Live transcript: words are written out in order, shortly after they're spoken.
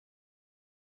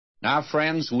Now,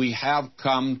 friends, we have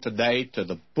come today to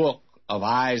the book of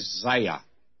Isaiah.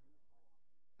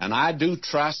 And I do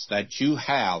trust that you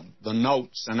have the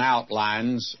notes and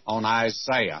outlines on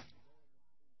Isaiah.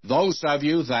 Those of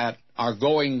you that are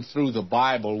going through the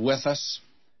Bible with us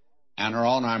and are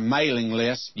on our mailing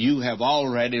list, you have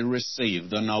already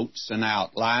received the notes and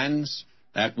outlines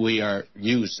that we are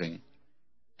using.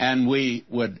 And we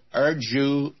would urge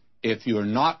you, if you're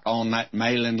not on that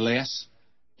mailing list,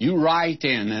 you write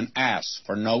in and ask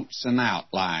for notes and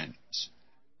outlines.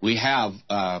 We have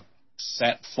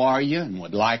set for you and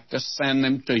would like to send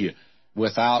them to you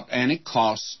without any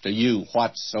cost to you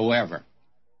whatsoever.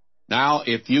 Now,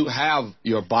 if you have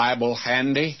your Bible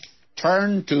handy,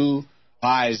 turn to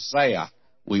Isaiah.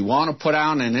 We want to put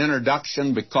out an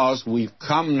introduction because we've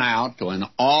come now to an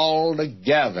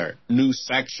altogether new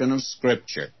section of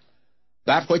Scripture,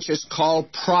 that which is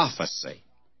called prophecy.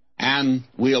 And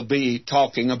we'll be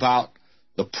talking about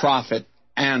the prophet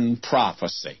and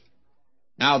prophecy.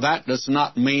 Now, that does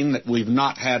not mean that we've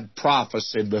not had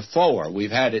prophecy before.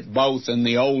 We've had it both in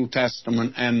the Old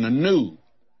Testament and the New.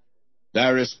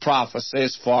 There is prophecy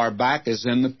as far back as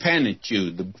in the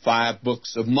Pentateuch, the 5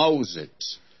 books of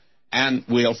Moses. And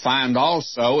we'll find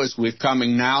also, as we're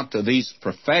coming now to these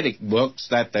prophetic books,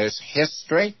 that there's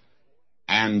history,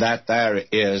 and that there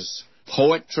is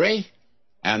poetry,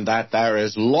 and that there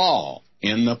is law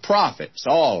in the prophets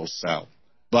also.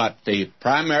 But the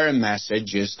primary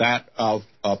message is that of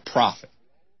a prophet.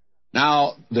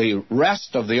 Now, the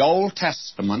rest of the Old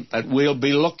Testament that we'll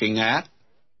be looking at,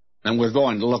 and we're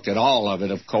going to look at all of it,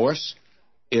 of course,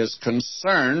 is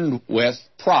concerned with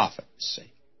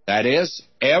prophecy. That is,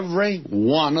 every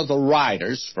one of the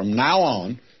writers from now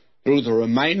on through the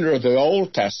remainder of the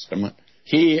Old Testament,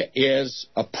 he is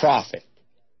a prophet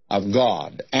of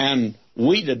God. And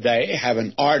we today have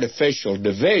an artificial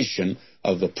division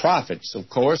of the prophets, of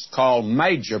course, called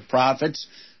major prophets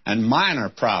and minor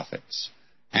prophets.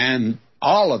 And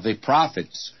all of the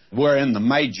prophets were in the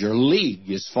major league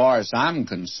as far as I'm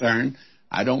concerned.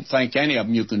 I don't think any of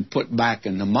them you can put back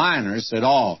in the minors at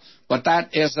all. But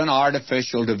that is an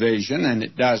artificial division, and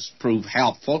it does prove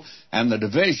helpful. And the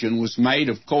division was made,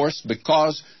 of course,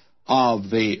 because of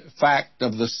the fact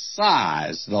of the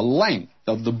size, the length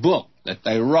of the book that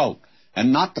they wrote,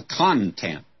 and not the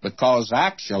content, because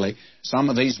actually some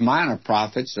of these minor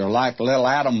prophets are like little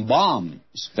atom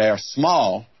bombs. They're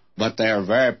small, but they're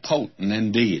very potent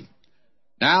indeed.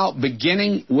 Now,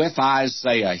 beginning with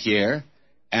Isaiah here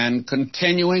and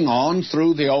continuing on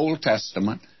through the Old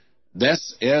Testament,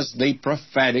 this is the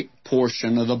prophetic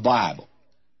portion of the Bible.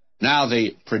 Now,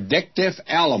 the predictive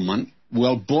element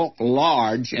will book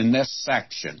large in this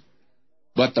section.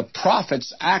 But the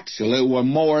prophets actually were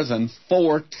more than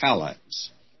foretellers.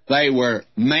 They were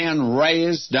men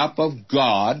raised up of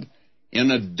God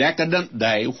in a decadent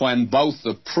day when both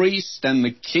the priest and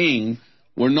the king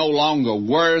were no longer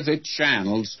worthy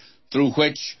channels through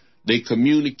which the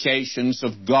communications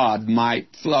of God might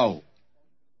flow.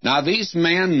 Now, these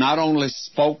men not only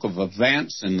spoke of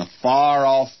events in the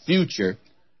far-off future,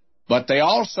 but they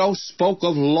also spoke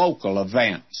of local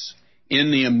events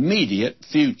in the immediate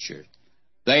future.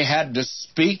 They had to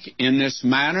speak in this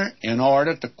manner in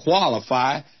order to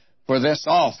qualify for this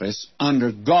office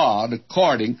under God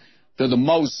according to the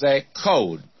Mosaic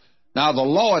Code. Now, the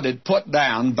Lord had put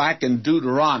down back in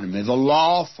Deuteronomy the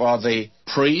law for the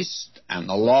priest and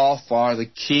the law for the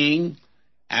king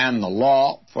and the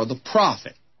law for the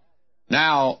prophet.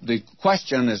 Now, the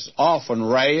question is often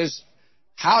raised,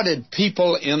 how did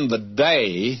people in the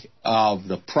day of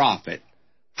the prophet,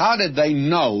 how did they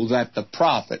know that the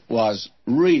prophet was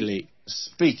really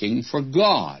speaking for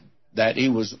God, that he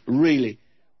was really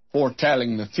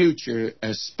foretelling the future,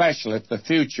 especially if the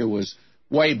future was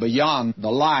way beyond the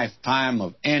lifetime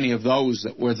of any of those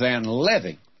that were then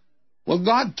living? Well,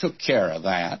 God took care of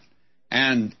that.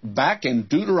 And back in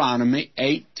Deuteronomy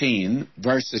 18,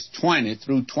 verses 20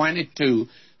 through 22,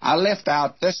 I left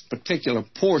out this particular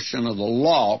portion of the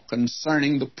law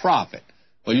concerning the prophet.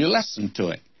 Will you listen to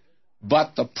it?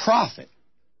 But the prophet,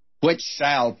 which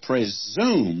shall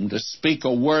presume to speak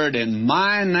a word in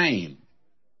my name,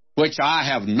 which I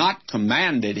have not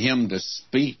commanded him to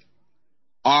speak,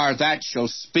 or that shall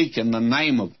speak in the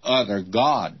name of other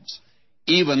gods,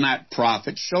 even that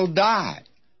prophet shall die.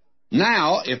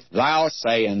 Now, if thou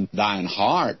say in thine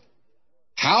heart,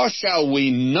 how shall we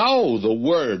know the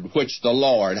word which the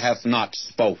Lord hath not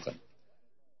spoken?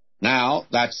 Now,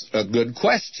 that's a good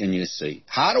question, you see.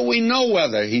 How do we know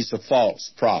whether he's a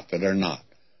false prophet or not?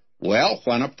 Well,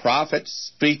 when a prophet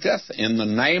speaketh in the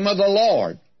name of the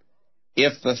Lord,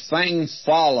 if the thing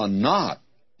fall not,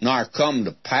 nor come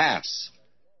to pass,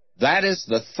 That is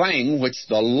the thing which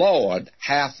the Lord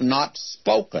hath not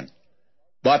spoken,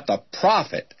 but the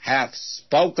prophet hath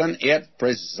spoken it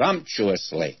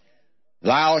presumptuously.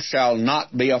 Thou shalt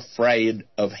not be afraid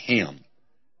of him.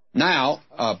 Now,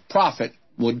 a prophet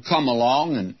would come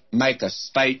along and make a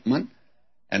statement,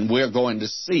 and we're going to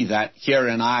see that here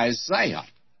in Isaiah.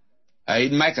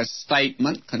 He'd make a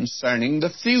statement concerning the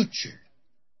future,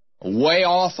 a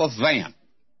way-off event.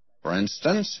 For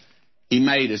instance, he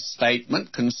made a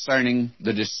statement concerning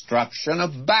the destruction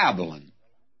of Babylon.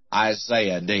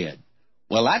 Isaiah did.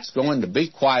 Well, that's going to be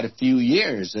quite a few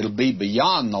years. It'll be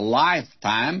beyond the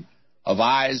lifetime of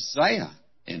Isaiah.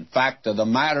 In fact, the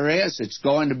matter is, it's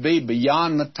going to be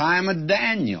beyond the time of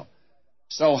Daniel.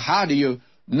 So how do you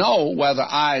know whether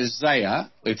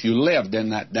Isaiah, if you lived in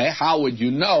that day, how would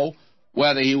you know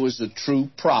whether he was a true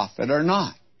prophet or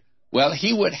not? Well,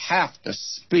 he would have to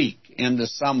speak into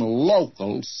some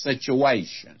local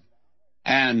situation.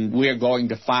 And we're going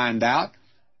to find out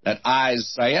that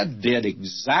Isaiah did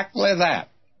exactly that.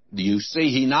 You see,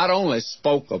 he not only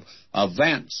spoke of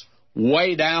events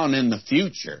way down in the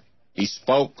future, he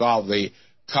spoke of the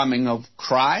coming of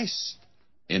Christ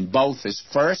in both his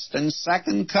first and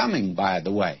second coming, by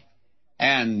the way.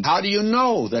 And how do you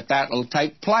know that that will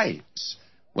take place?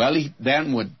 Well, he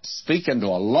then would speak into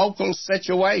a local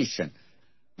situation.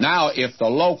 Now, if the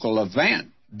local event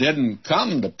didn't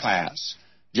come to pass,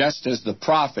 just as the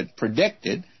prophet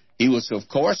predicted, he was, of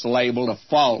course, labeled a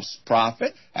false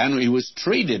prophet, and he was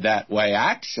treated that way.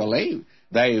 Actually,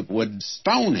 they would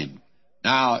stone him.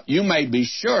 Now, you may be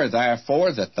sure,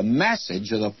 therefore, that the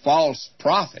message of the false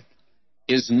prophet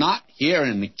is not here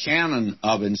in the canon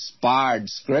of inspired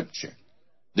Scripture.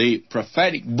 The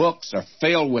prophetic books are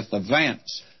filled with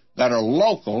events that are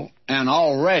local and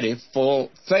already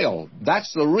fulfilled.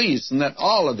 That's the reason that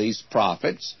all of these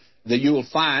prophets, that you'll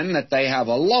find that they have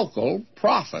a local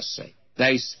prophecy.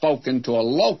 They spoke into a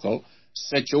local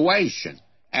situation,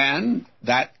 and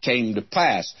that came to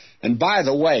pass. And by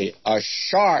the way, a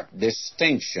sharp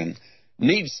distinction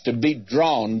needs to be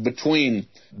drawn between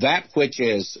that which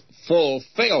is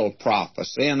fulfilled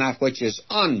prophecy and that which is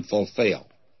unfulfilled.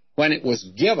 When it was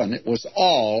given, it was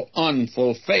all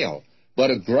unfulfilled.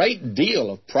 But a great deal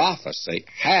of prophecy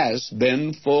has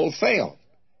been fulfilled.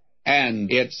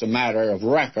 And it's a matter of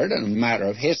record and a matter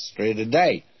of history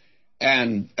today.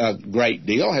 And a great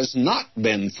deal has not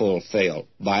been fulfilled,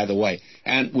 by the way.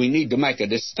 And we need to make a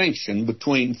distinction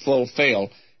between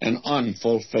fulfilled and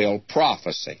unfulfilled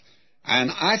prophecy. And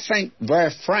I think,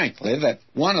 very frankly, that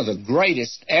one of the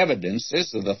greatest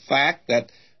evidences of the fact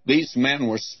that these men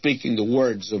were speaking the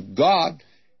words of God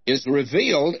is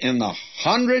revealed in the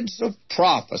hundreds of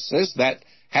prophecies that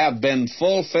have been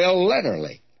fulfilled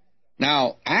literally.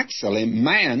 Now, actually,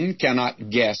 man cannot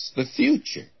guess the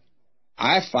future.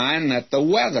 I find that the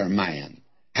weatherman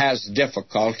has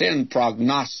difficulty in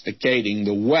prognosticating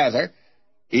the weather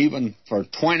even for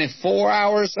 24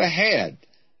 hours ahead,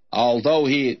 although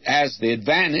he has the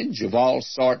advantage of all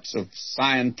sorts of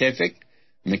scientific,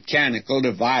 mechanical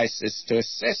devices to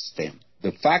assist him.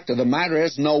 The fact of the matter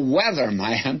is, no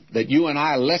weatherman that you and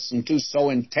I listen to so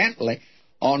intently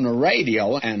on the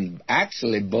radio and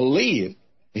actually believe,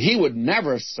 he would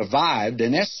never have survived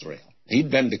in Israel.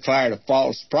 He'd been declared a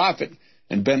false prophet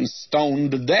and been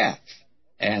stoned to death.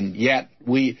 And yet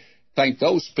we think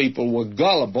those people were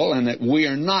gullible and that we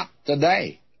are not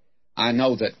today. I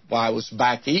know that I was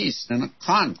back east in a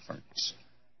conference,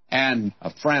 and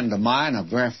a friend of mine, a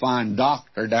very fine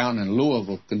doctor down in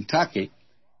Louisville, Kentucky,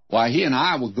 why, he and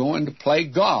I were going to play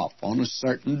golf on a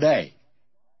certain day.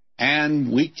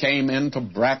 And we came into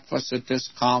breakfast at this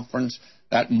conference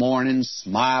that morning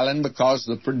smiling because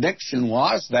the prediction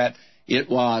was that it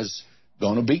was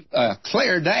going to be a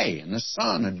clear day and the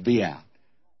sun would be out.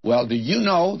 Well, do you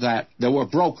know that there were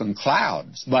broken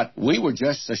clouds, but we were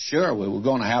just so sure we were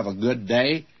going to have a good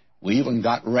day. We even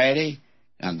got ready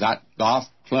and got golf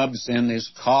clubs in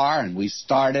his car, and we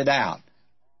started out.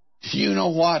 Do you know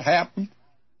what happened?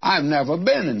 I've never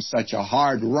been in such a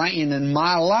hard rain in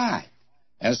my life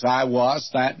as I was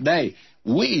that day.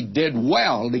 We did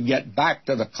well to get back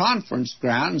to the conference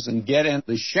grounds and get in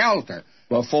the shelter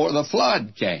before the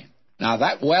flood came. Now,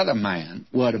 that weatherman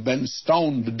would have been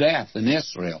stoned to death in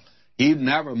Israel. He'd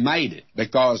never made it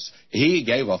because he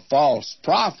gave a false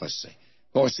prophecy.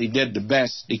 Of course, he did the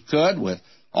best he could with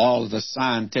all of the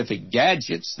scientific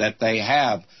gadgets that they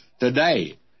have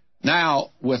today. Now,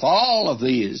 with all of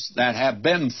these that have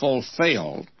been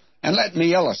fulfilled, and let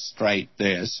me illustrate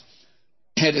this,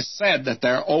 it is said that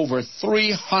there are over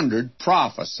 300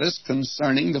 prophecies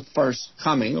concerning the first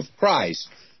coming of Christ.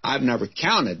 I've never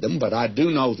counted them, but I do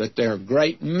know that there are a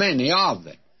great many of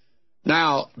them.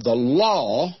 Now, the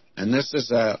law, and this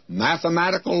is a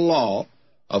mathematical law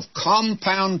of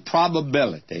compound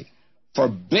probability,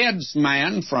 forbids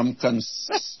man from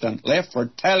consistently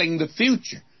foretelling the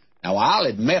future. Now, I'll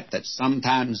admit that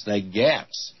sometimes they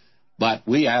guess, but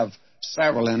we have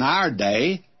several in our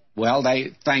day, well,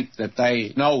 they think that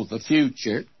they know the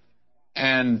future,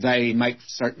 and they make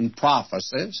certain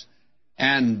prophecies,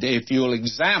 and if you'll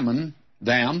examine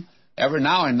them, every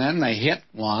now and then they hit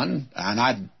one, and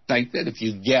I think that if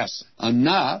you guess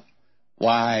enough,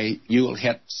 why, you'll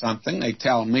hit something. They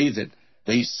tell me that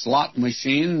these slot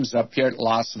machines up here at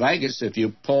Las Vegas, if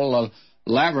you pull a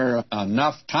lever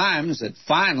enough times, that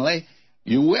finally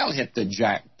you will hit the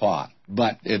jackpot.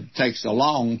 But it takes a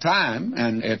long time,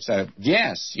 and it's a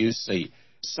guess, you see.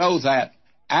 So that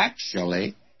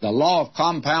actually the law of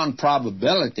compound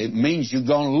probability means you're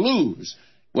going to lose,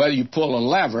 whether you pull a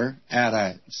lever at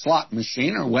a slot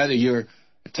machine or whether you're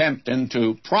attempting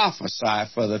to prophesy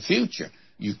for the future.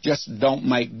 You just don't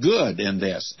make good in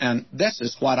this. And this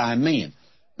is what I mean.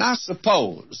 Now,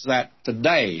 suppose that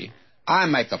today I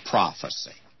make a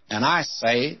prophecy, and I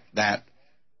say that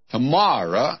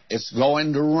tomorrow it's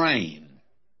going to rain.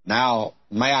 Now,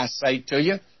 may I say to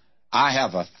you, I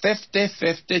have a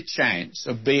 50-50 chance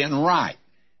of being right.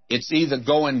 It's either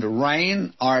going to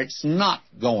rain or it's not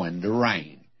going to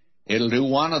rain. It'll do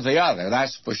one or the other,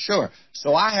 that's for sure.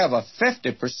 So I have a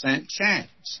 50%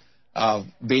 chance of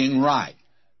being right.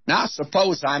 Now,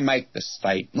 suppose I make the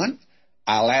statement,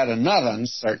 I'll add another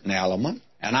uncertain element,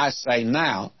 and I say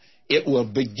now, it will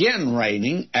begin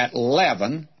raining at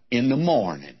 11 in the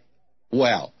morning.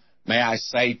 Well, may I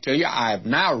say to you, I have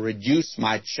now reduced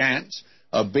my chance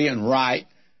of being right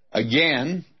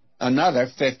again another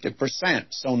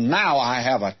 50%. So now I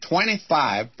have a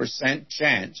 25%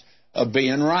 chance of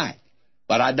being right.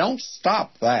 But I don't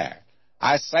stop there.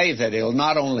 I say that it'll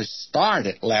not only start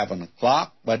at 11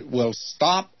 o'clock, but it will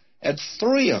stop at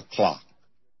 3 o'clock.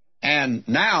 And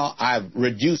now I've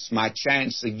reduced my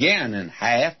chance again in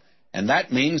half, and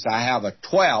that means I have a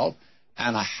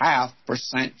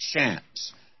 12.5%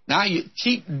 chance. Now you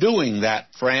keep doing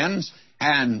that, friends,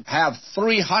 and have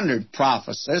 300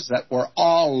 prophecies that were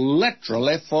all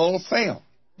literally fulfilled.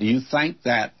 Do you think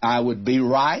that I would be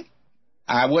right?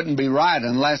 I wouldn't be right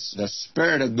unless the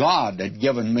Spirit of God had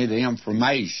given me the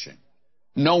information.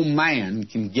 No man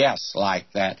can guess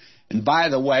like that. And by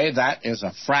the way, that is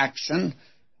a fraction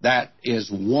that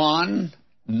is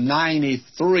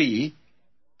 1/93,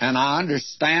 and I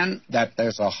understand that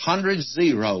there's 100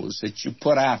 zeros that you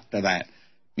put after that.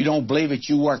 You don't believe it,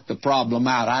 you work the problem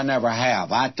out. I never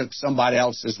have. I took somebody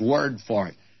else's word for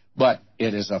it. But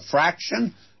it is a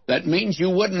fraction. That means you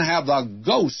wouldn't have a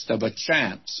ghost of a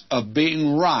chance of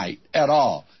being right at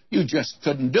all. You just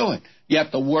couldn't do it.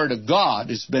 Yet the Word of God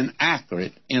has been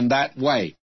accurate in that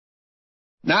way.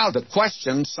 Now the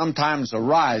question sometimes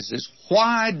arises,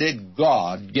 why did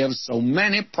God give so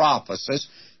many prophecies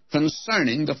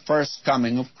concerning the first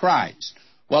coming of Christ?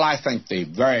 Well, I think the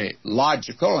very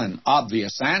logical and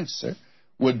obvious answer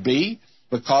would be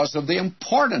because of the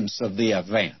importance of the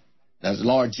event, the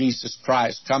Lord Jesus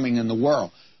Christ coming in the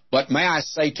world. But may I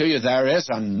say to you, there is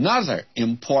another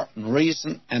important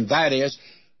reason, and that is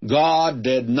God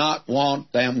did not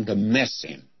want them to miss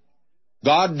Him.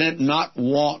 God did not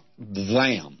want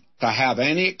them to have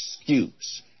any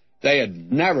excuse.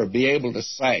 They'd never be able to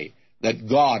say that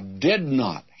God did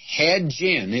not hedge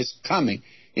in His coming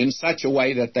in such a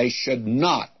way that they should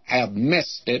not have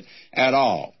missed it at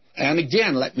all. And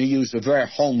again, let me use a very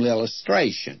homely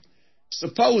illustration.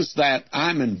 Suppose that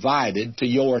I'm invited to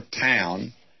your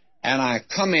town, and I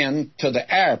come in to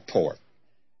the airport,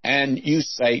 and you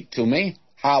say to me,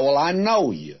 how will I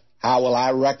know you? How will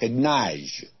I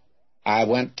recognize you? I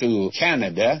went to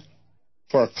Canada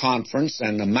for a conference,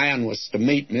 and the man was to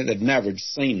meet me that never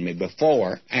seen me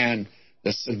before, and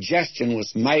the suggestion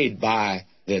was made by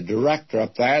the director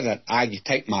up there that I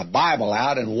take my Bible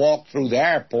out and walk through the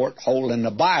airport holding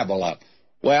the Bible up.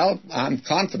 Well, I'm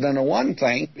confident of one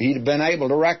thing. He'd have been able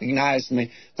to recognize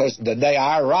me because the day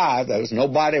I arrived, there was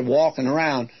nobody walking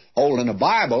around holding a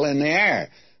Bible in the air.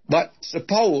 But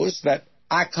suppose that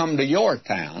I come to your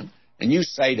town and you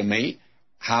say to me,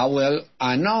 how will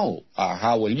I know, or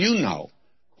how will you know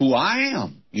who I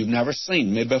am? You've never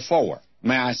seen me before.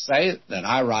 May I say that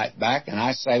I write back and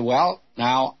I say, well,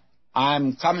 now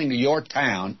I'm coming to your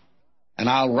town, and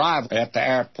I'll arrive at the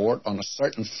airport on a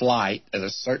certain flight at a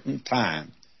certain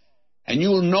time. And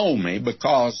you'll know me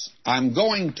because I'm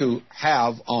going to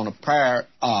have on a pair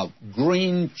of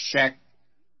green check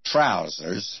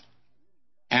trousers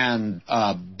and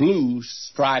a blue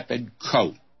striped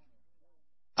coat.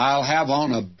 I'll have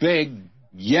on a big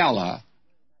yellow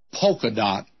polka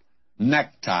dot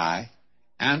necktie,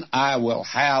 and I will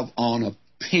have on a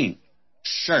pink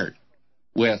shirt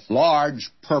with large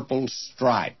purple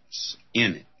stripes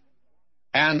in it.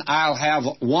 And I'll have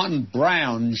one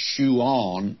brown shoe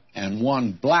on and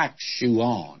one black shoe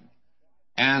on.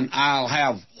 And I'll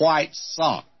have white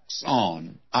socks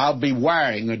on. I'll be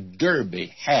wearing a derby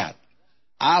hat.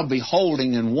 I'll be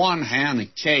holding in one hand a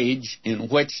cage in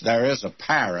which there is a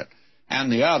parrot,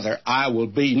 and the other I will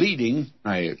be leading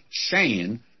a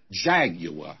chain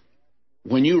jaguar.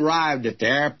 When you arrived at the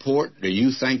airport, do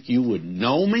you think you would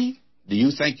know me? Do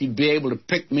you think you'd be able to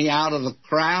pick me out of the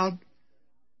crowd?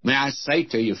 May I say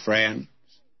to you, friends,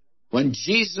 when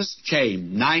Jesus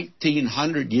came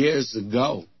 1900 years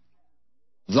ago,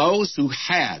 those who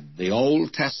had the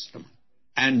Old Testament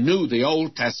and knew the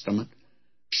Old Testament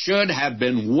should have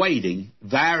been waiting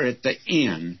there at the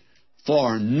inn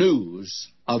for news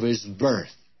of his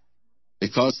birth,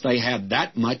 because they had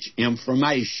that much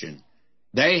information.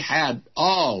 They had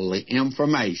all the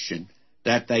information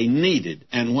that they needed.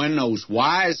 And when those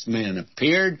wise men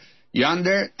appeared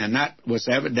yonder, and that was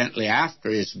evidently after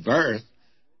his birth,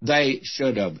 they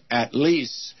should have at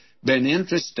least been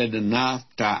interested enough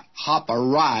to hop a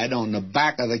ride on the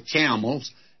back of the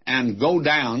camels and go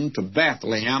down to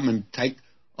Bethlehem and take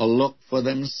a look for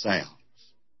themselves.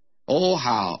 Oh,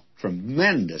 how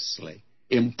tremendously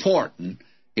important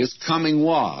his coming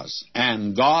was,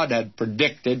 and God had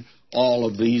predicted all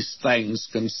of these things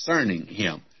concerning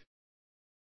him.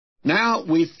 Now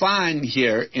we find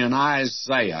here in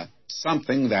Isaiah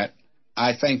something that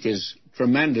I think is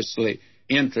tremendously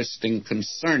interesting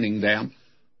concerning them.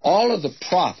 All of the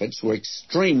prophets were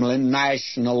extremely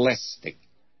nationalistic.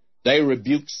 They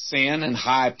rebuked sin in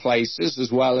high places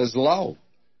as well as low.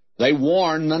 They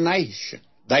warned the nation.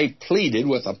 They pleaded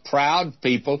with a proud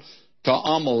people to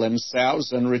humble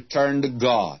themselves and return to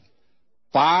God.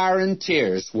 Fire and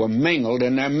tears were mingled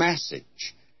in their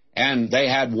message, and they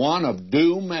had one of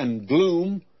doom and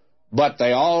gloom, but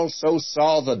they also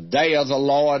saw the day of the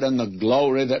Lord and the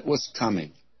glory that was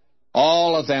coming.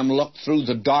 All of them looked through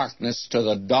the darkness to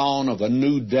the dawn of a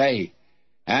new day,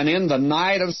 and in the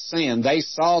night of sin they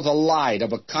saw the light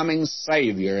of a coming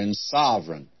Savior and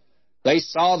Sovereign. They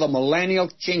saw the millennial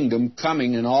kingdom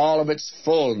coming in all of its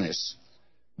fullness.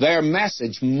 Their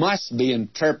message must be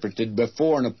interpreted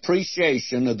before an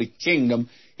appreciation of the kingdom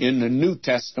in the New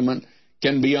Testament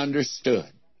can be understood.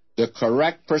 The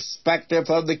correct perspective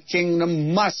of the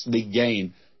kingdom must be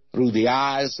gained through the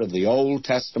eyes of the Old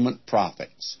Testament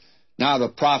prophets. Now, the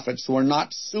prophets were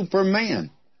not supermen.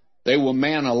 They were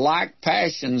men of like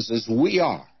passions as we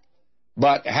are.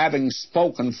 But having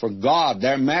spoken for God,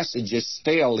 their message is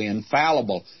still the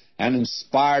infallible and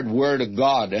inspired Word of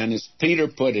God. And as Peter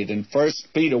put it in 1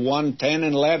 Peter 1:10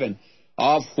 and 11,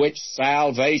 of which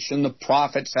salvation the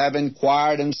prophets have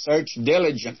inquired and searched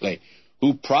diligently,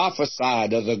 who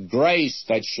prophesied of the grace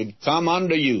that should come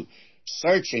unto you,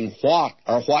 searching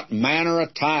what manner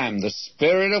of time the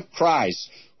Spirit of Christ,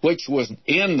 which was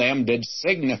in them, did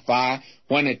signify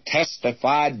when it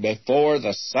testified before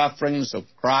the sufferings of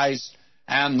Christ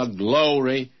and the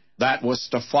glory that was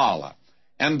to follow.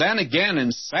 And then again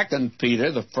in 2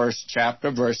 Peter, the first chapter,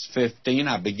 verse 15,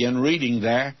 I begin reading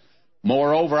there,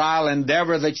 Moreover, I'll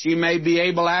endeavor that ye may be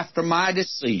able after my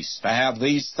decease to have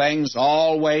these things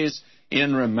always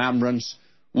in remembrance.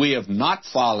 We have not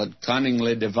followed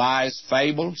cunningly devised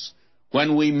fables,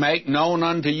 when we make known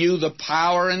unto you the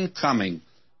power and coming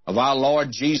of our Lord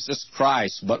Jesus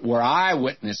Christ, but were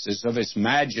eyewitnesses of his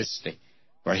majesty.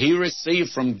 For he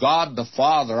received from God the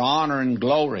Father honor and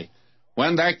glory,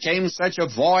 when there came such a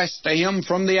voice to him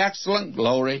from the excellent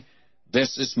glory,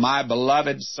 This is my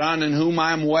beloved Son, in whom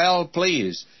I am well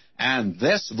pleased. And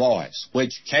this voice,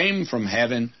 which came from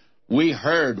heaven, we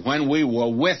heard when we were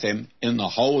with him in the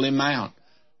holy mount.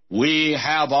 We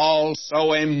have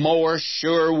also a more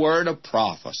sure word of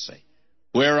prophecy,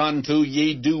 whereunto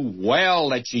ye do well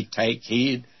that ye take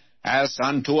heed, as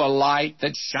unto a light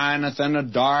that shineth in a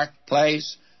dark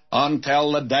place,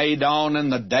 until the day dawn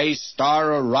and the day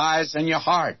star arise in your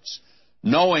hearts,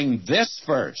 knowing this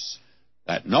first,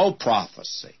 that no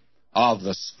prophecy of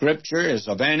the Scripture is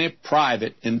of any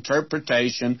private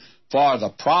interpretation, for the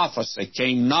prophecy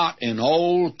came not in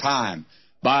old time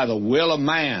by the will of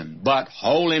man, but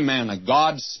holy men of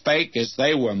God spake as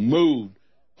they were moved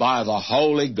by the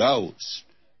Holy Ghost.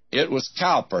 It was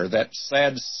Cowper that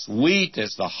said, Sweet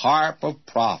is the harp of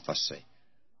prophecy,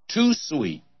 too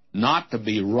sweet not to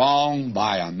be wronged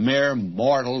by a mere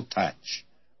mortal touch.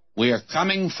 We are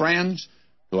coming, friends,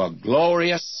 to a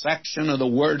glorious section of the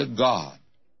Word of God,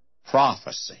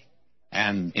 prophecy.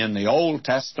 And in the Old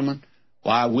Testament,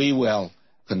 while we will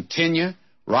continue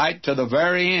right to the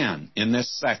very end in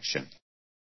this section.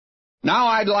 Now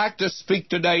I'd like to speak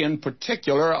today in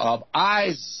particular of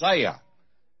Isaiah,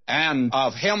 and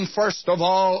of him first of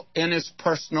all in his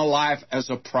personal life as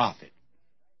a prophet.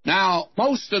 Now,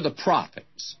 most of the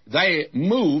prophets, they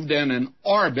moved in an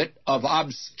orbit of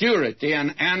obscurity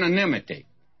and anonymity.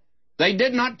 They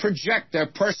did not project their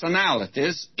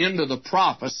personalities into the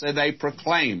prophecy they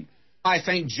proclaimed. I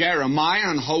think Jeremiah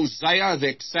and Hosea are the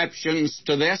exceptions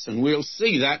to this, and we'll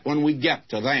see that when we get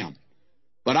to them.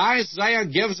 But Isaiah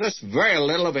gives us very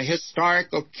little of a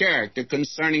historical character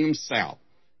concerning himself.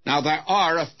 Now, there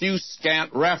are a few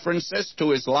scant references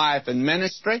to his life and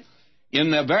ministry.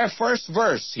 In the very first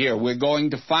verse here, we're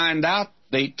going to find out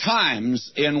the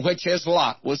times in which his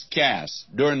lot was cast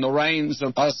during the reigns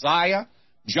of Uzziah,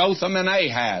 Jotham, and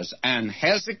Ahaz, and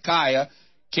Hezekiah,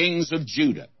 kings of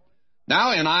Judah.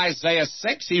 Now, in Isaiah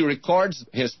 6, he records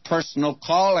his personal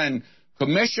call and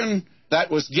commission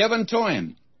that was given to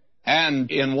him. And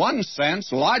in one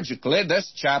sense, logically,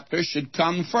 this chapter should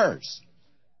come first.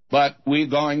 But we're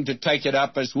going to take it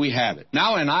up as we have it.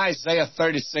 Now, in Isaiah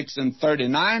 36 and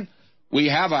 39, we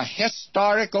have a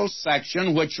historical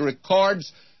section which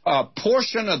records a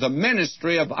portion of the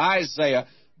ministry of Isaiah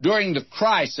during the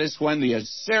crisis when the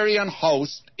Assyrian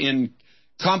host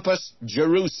encompassed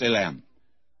Jerusalem.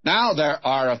 Now, there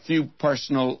are a few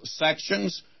personal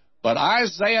sections, but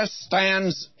Isaiah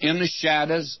stands in the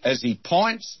shadows as he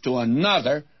points to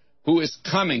another who is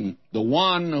coming, the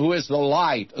one who is the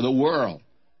light of the world.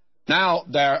 Now,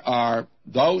 there are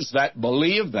those that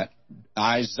believe that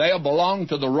Isaiah belonged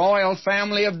to the royal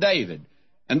family of David,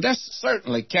 and this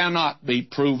certainly cannot be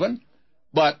proven,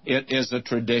 but it is a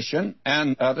tradition,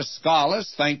 and the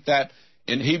scholars think that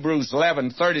in Hebrews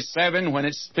 11:37, when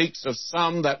it speaks of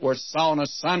some that were sawn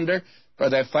asunder for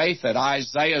their faith, that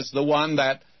Isaiah is the one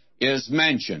that is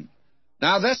mentioned.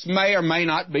 Now, this may or may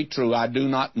not be true, I do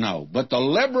not know, but the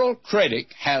liberal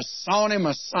critic has sawn him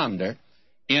asunder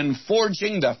in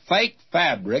forging the fake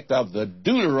fabric of the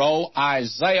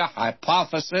Deutero-Isaiah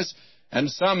hypothesis, and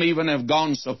some even have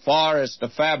gone so far as to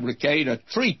fabricate a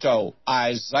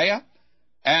Trito-Isaiah,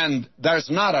 and there's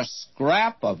not a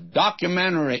scrap of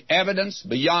documentary evidence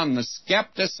beyond the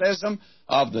skepticism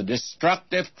of the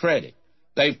destructive critic.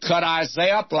 They've cut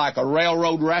Isaiah up like a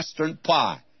railroad restaurant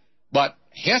pie. But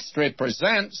history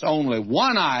presents only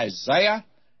one Isaiah,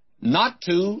 not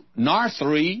two, nor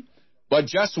three, but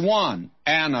just one.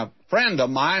 And a friend of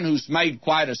mine who's made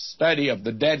quite a study of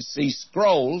the Dead Sea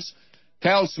Scrolls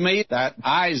tells me that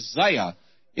Isaiah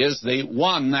is the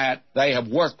one that they have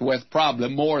worked with probably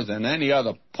more than any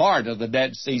other part of the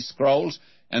Dead Sea Scrolls,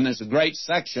 and there's a great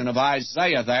section of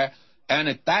Isaiah there. And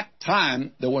at that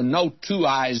time, there were no two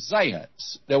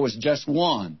Isaiahs. There was just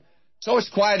one. So it's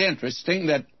quite interesting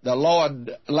that the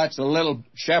Lord lets a little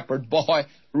shepherd boy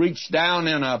reach down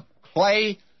in a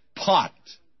clay pot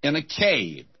in a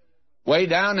cave way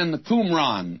down in the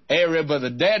Qumran area by the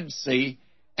Dead Sea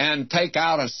and take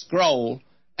out a scroll,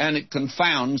 and it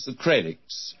confounds the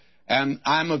critics. And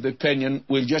I'm of the opinion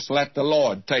we'll just let the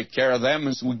Lord take care of them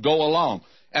as we go along.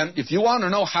 And if you want to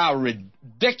know how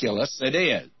ridiculous it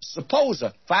is, suppose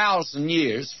 1,000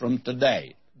 years from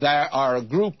today, there are a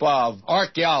group of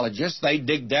archaeologists, they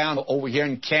dig down over here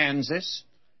in Kansas,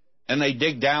 and they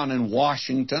dig down in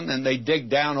Washington, and they dig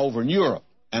down over in Europe.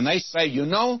 And they say, you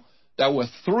know, there were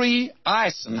 3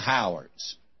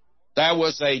 Eisenhowers. There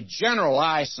was a General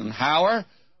Eisenhower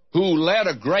who led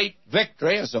a great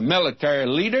victory as a military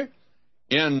leader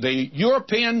in the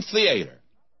European theater.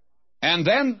 And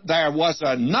then there was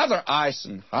another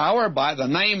Eisenhower by the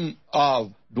name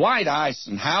of Dwight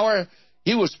Eisenhower.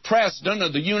 He was President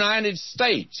of the United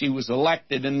States. He was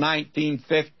elected in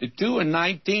 1952 and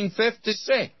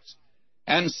 1956.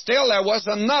 And still there was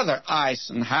another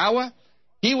Eisenhower.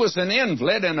 He was an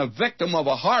invalid and a victim of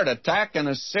a heart attack in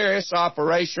a serious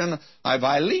operation of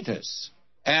ileitis.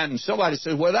 And somebody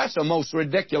says, well, that's the most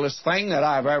ridiculous thing that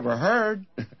I've ever heard.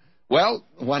 Well,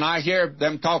 when I hear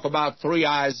them talk about 3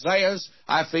 Isaiahs,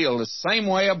 I feel the same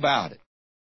way about it.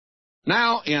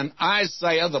 Now, in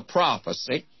Isaiah the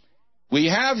prophecy, we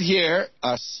have here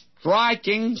a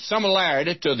striking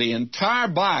similarity to the entire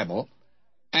Bible,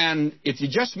 and if you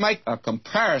just make a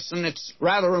comparison, it's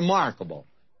rather remarkable.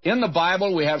 In the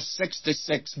Bible, we have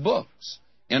 66 books.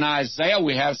 In Isaiah,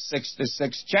 we have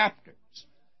 66 chapters.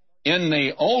 In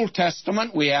the Old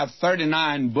Testament, we have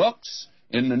 39 books.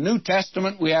 In the New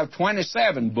Testament, we have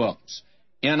 27 books.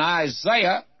 In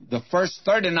Isaiah, the first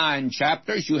 39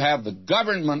 chapters, you have the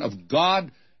government of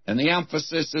God, and the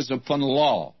emphasis is upon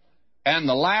law. And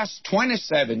the last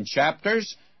 27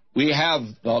 chapters, we have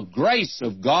the grace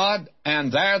of God,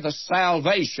 and there the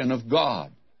salvation of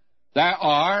God. There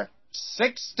are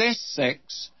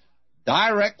 66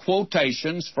 direct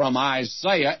quotations from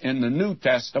Isaiah in the New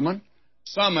Testament.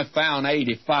 Some have found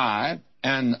 85,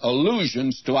 and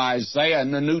allusions to Isaiah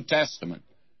in the New Testament.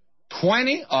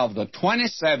 20 of the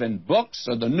 27 books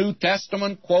of the New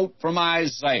Testament quote from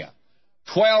Isaiah.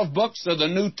 12 books of the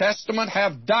New Testament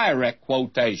have direct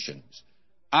quotations.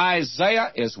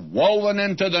 Isaiah is woven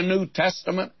into the New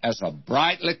Testament as a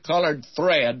brightly colored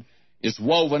thread is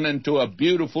woven into a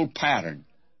beautiful pattern.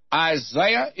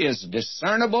 Isaiah is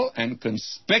discernible and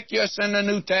conspicuous in the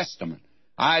New Testament.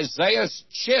 Isaiah is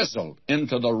chiseled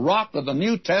into the rock of the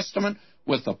New Testament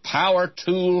with the power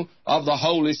tool of the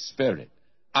Holy Spirit.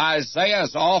 Isaiah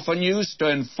is often used to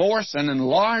enforce and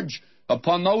enlarge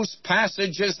upon those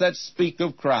passages that speak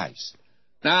of Christ.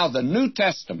 Now, the New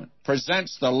Testament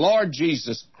presents the Lord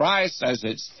Jesus Christ as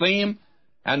its theme,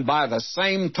 and by the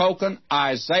same token,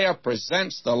 Isaiah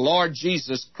presents the Lord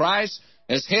Jesus Christ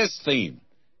as his theme.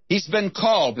 He's been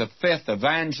called the fifth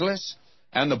evangelist,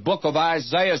 and the book of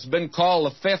Isaiah has been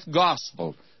called the fifth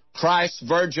gospel. Christ's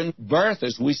virgin birth,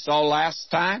 as we saw last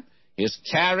time, his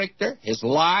character, his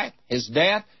life, his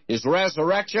death, his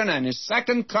resurrection, and his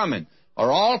second coming are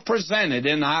all presented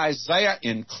in Isaiah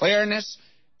in clearness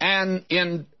and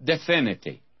in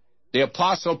definity. The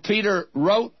Apostle Peter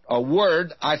wrote a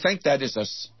word, I think, that is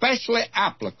especially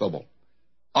applicable,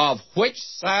 of which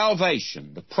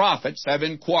salvation the prophets have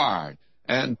inquired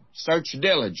and searched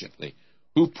diligently,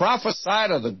 who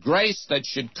prophesied of the grace that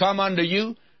should come unto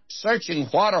you, searching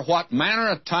what or what manner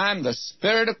of time the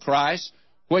Spirit of Christ,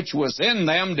 which was in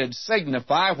them, did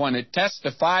signify when it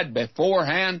testified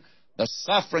beforehand the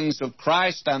sufferings of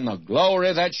Christ and the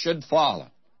glory that should follow.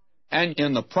 And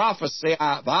in the prophecy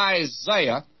of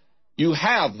Isaiah, you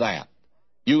have that.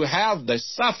 You have the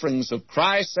sufferings of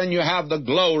Christ and you have the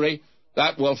glory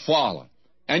that will follow.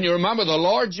 And you remember the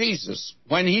Lord Jesus,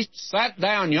 when he sat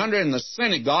down yonder in the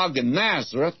synagogue in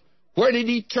Nazareth, where did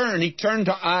he turn? He turned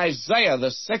to Isaiah,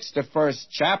 the 61st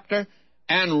chapter,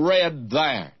 and read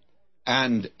there.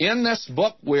 And in this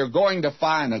book, we're going to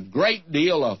find a great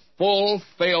deal of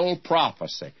fulfilled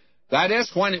prophecy. That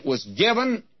is, when it was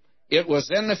given, it was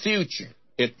in the future.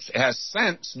 It has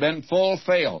since been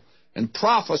fulfilled. And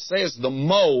prophecy is the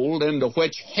mold into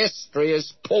which history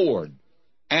is poured.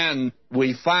 And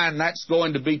we find that's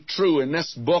going to be true in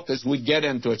this book as we get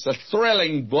into it. It's a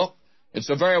thrilling book. It's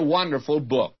a very wonderful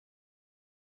book.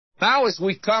 Now, as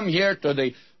we come here to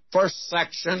the first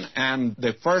section and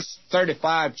the first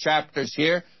 35 chapters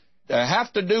here,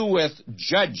 have to do with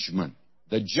judgment,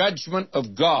 the judgment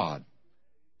of God.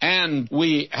 And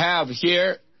we have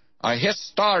here a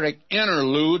historic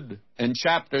interlude in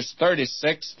chapters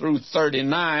 36 through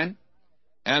 39.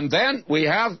 And then we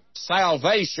have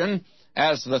salvation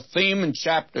as the theme in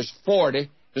chapters 40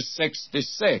 to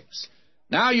 66.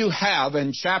 Now you have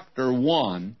in chapter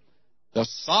 1 the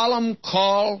solemn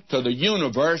call to the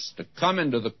universe to come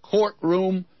into the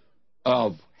courtroom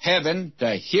of heaven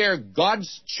to hear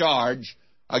God's charge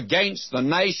against the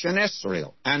nation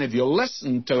Israel. And if you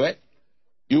listen to it,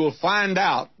 you will find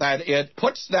out that it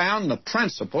puts down the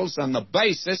principles and the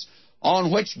basis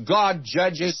on which God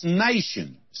judges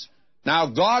nations. Now,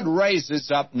 God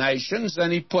raises up nations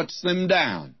and he puts them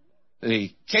down.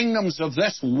 The kingdoms of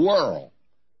this world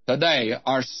today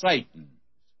are Satan,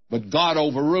 but God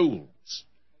overrules.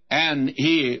 And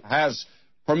he has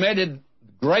permitted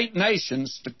great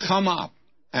nations to come up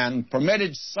and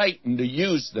permitted Satan to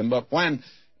use them. But when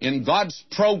in God's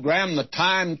program the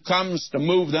time comes to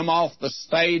move them off the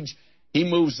stage, he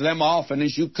moves them off. And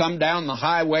as you come down the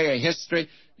highway of history,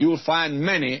 you will find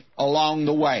many along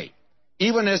the way.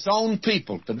 Even his own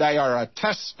people today are a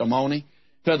testimony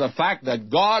to the fact that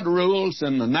God rules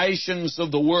in the nations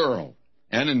of the world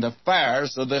and in the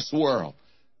affairs of this world.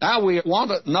 Now, we want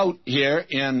to note here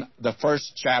in the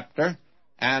first chapter,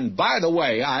 and by the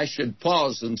way, I should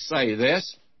pause and say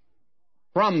this.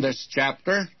 From this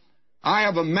chapter, I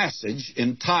have a message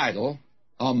entitled,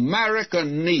 America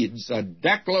Needs a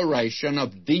Declaration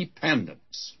of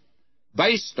Dependence,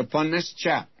 based upon this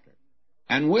chapter.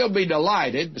 And we'll be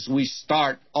delighted as we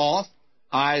start off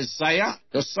Isaiah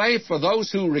to say for those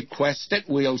who request it,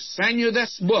 we'll send you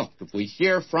this book if we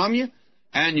hear from you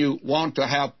and you want to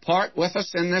have part with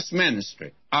us in this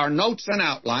ministry. Our notes and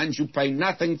outlines, you pay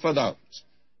nothing for those.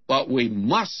 But we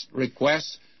must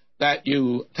request that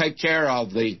you take care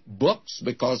of the books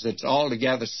because it's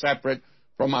altogether separate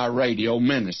from our radio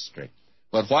ministry.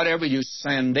 But whatever you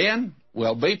send in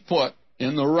will be put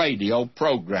in the radio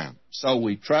program. So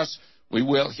we trust we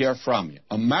will hear from you.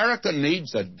 America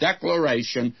needs a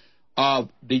declaration of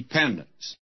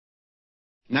dependence.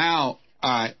 Now,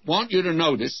 I want you to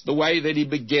notice the way that he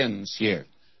begins here.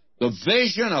 the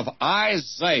vision of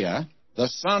Isaiah, the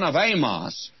son of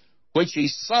Amos, which he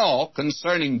saw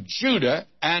concerning Judah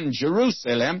and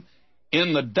Jerusalem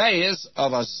in the days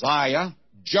of Uzziah,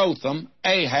 Jotham,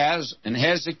 Ahaz, and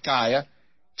Hezekiah,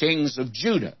 kings of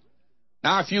Judah.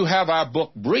 Now, if you have our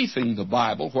book, Briefing the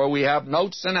Bible, where we have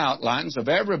notes and outlines of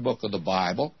every book of the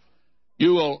Bible,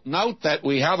 you will note that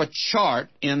we have a chart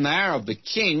in there of the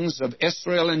kings of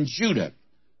Israel and Judah,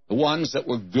 the ones that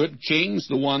were good kings,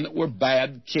 the ones that were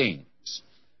bad kings.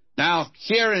 Now,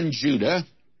 here in Judah,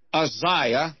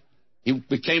 Uzziah, he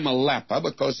became a leper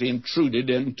because he intruded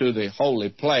into the holy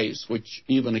place, which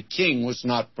even a king was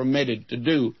not permitted to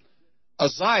do.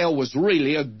 Uzziah was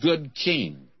really a good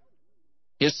king.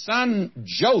 His son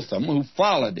Jotham, who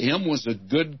followed him, was a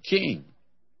good king.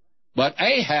 But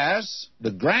Ahaz,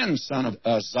 the grandson of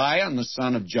Uzziah and the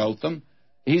son of Jotham,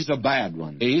 he's a bad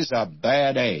one. He's a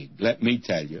bad egg, let me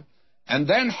tell you. And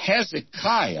then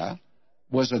Hezekiah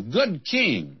was a good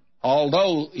king.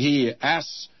 Although he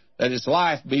asked that his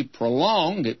life be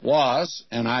prolonged, it was,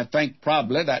 and I think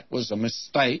probably that was a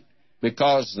mistake,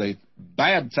 because the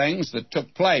bad things that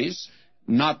took place,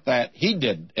 not that he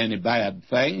did any bad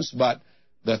things, but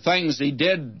the things he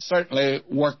did certainly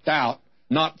worked out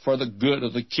not for the good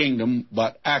of the kingdom,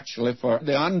 but actually for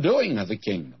the undoing of the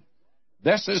kingdom.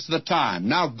 This is the time.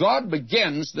 Now, God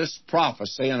begins this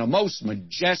prophecy in a most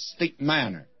majestic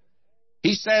manner.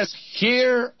 He says,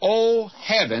 "Hear, O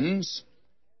heavens,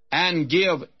 and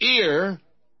give ear,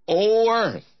 O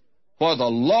earth, for the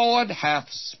Lord hath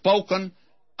spoken.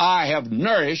 I have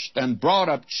nourished and brought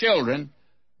up children.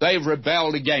 They've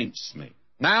rebelled against me."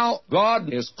 Now,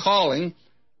 God is calling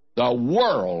the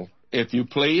world, if you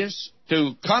please,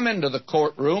 to come into the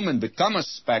courtroom and become a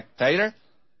spectator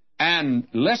and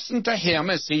listen to him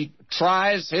as he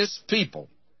tries his people.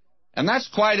 And that's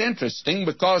quite interesting,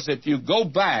 because if you go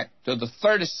back to the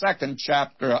 32nd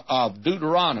chapter of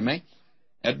Deuteronomy,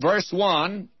 at verse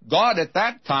 1, God at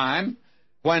that time,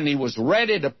 when he was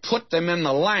ready to put them in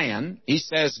the land, he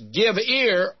says, "Give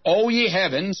ear, O ye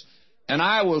heavens, and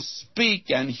I will speak,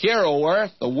 and hear, O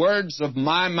earth, the words of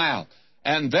my mouth."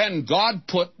 And then God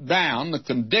put down the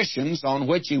conditions on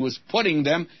which he was putting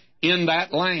them in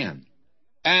that land.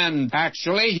 And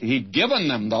actually, he'd given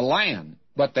them the land,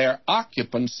 but their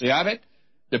occupancy of it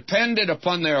depended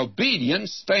upon their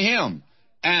obedience to him.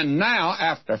 And now,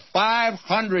 after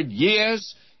 500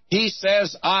 years, he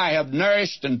says, "I have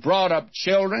nourished and brought up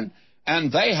children,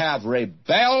 and they have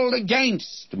rebelled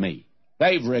against me."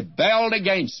 They've rebelled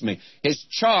against me. His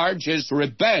charge is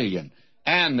rebellion,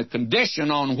 and the condition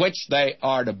on which they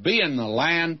are to be in the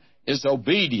land is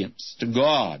obedience to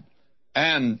God.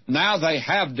 And now they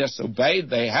have disobeyed,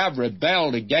 they have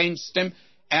rebelled against him,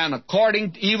 and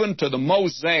according even to the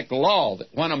Mosaic law,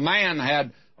 that when a man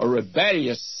had a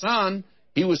rebellious son,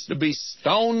 he was to be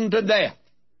stoned to death.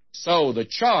 So the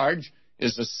charge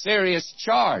is a serious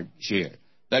charge here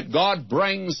that God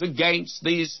brings against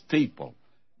these people.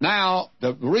 Now,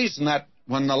 the reason that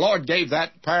when the Lord gave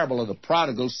that parable of the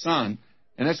prodigal son,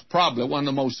 and it's probably one of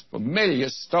the most familiar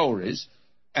stories,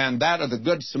 and that of the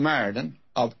Good Samaritan,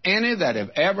 of any that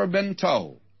have ever been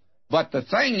told. But the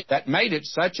thing that made it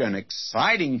such an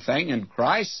exciting thing in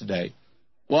Christ's day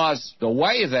was the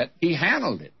way that he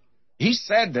handled it. He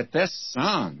said that this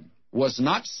son was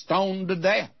not stoned to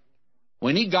death.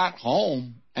 When he got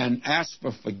home and asked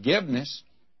for forgiveness,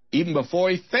 even before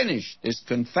he finished his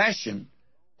confession,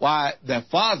 why, the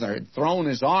father had thrown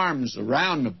his arms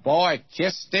around the boy,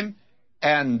 kissed him,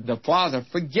 and the father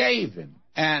forgave him.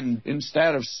 And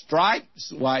instead of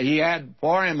stripes, why, he had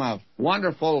for him a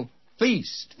wonderful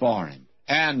feast for him.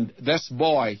 And this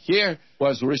boy here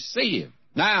was received.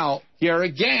 Now, here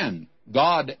again,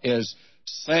 God is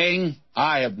saying,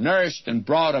 "I have nourished and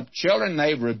brought up children,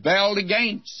 they've rebelled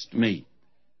against me."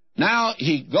 Now,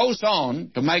 he goes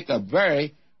on to make a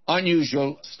very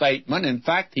unusual statement. In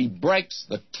fact, he breaks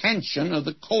the tension of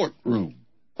the courtroom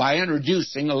by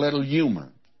introducing a little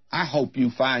humor. I hope you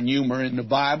find humor in the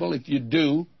Bible. If you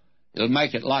do, it'll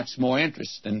make it lots more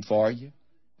interesting for you.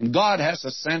 And God has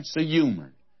a sense of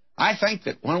humor. I think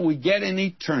that when we get in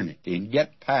eternity and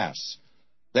get past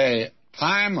the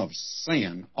time of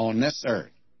sin on this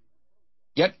earth,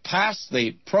 get past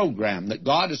the program that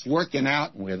God is working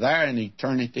out and we're there in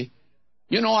eternity,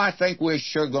 you know, I think we're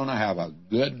sure going to have a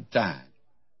good time.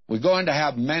 We're going to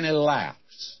have many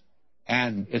laughs.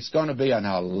 And it's going to be an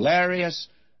hilarious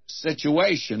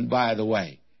situation, by the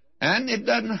way. And it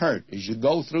doesn't hurt as you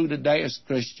go through today as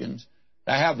Christians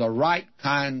to have the right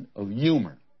kind of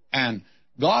humor. And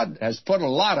God has put a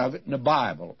lot of it in the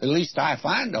Bible. At least I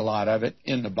find a lot of it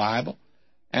in the Bible.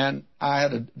 And I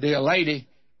had a dear lady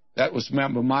that was a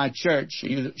member of my church.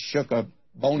 She shook a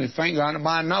bony finger under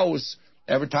my nose.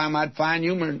 Every time I'd find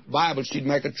humor in the Bible, she'd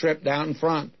make a trip down in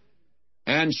front.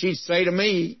 And she'd say to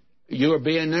me, "You're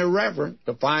being irreverent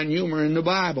to find humor in the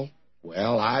Bible."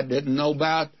 Well, I didn't know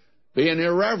about being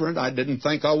irreverent. I didn't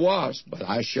think I was, but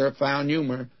I sure found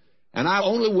humor. And I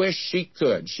only wish she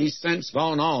could. She's since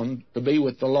gone on to be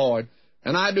with the Lord.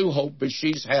 And I do hope that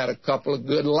she's had a couple of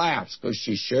good laughs, because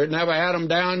she sure never had them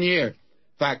down here.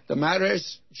 In fact, the matter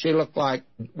is, she looked like,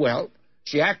 well,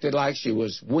 she acted like she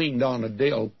was weaned on a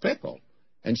dill pickle.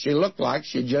 And she looked like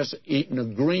she'd just eaten a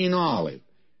green olive.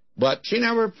 But she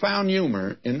never found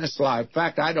humor in this life. In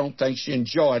fact, I don't think she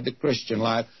enjoyed the Christian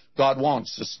life God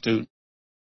wants us to.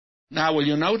 Now, will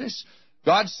you notice?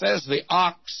 God says the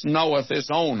ox knoweth his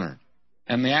owner,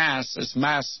 and the ass his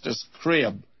master's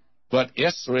crib. But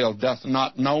Israel doth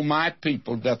not know, my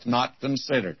people doth not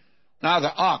consider. Now,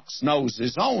 the ox knows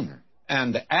his owner,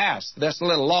 and the ass, this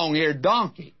little long-eared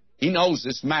donkey, he knows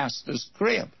his master's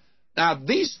crib. Now,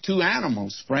 these two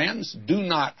animals, friends, do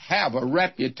not have a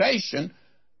reputation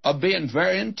of being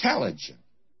very intelligent.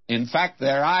 In fact,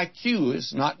 their IQ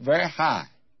is not very high.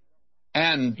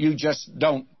 And you just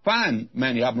don't find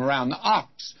many of them around the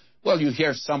ox. Well, you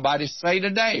hear somebody say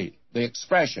today the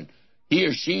expression, he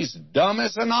or she's dumb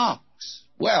as an ox.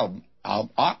 Well, an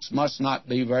ox must not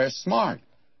be very smart.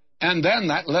 And then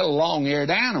that little long-eared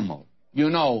animal, you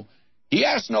know, he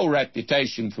has no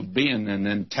reputation for being an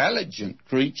intelligent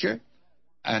creature.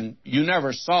 And you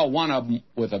never saw one of them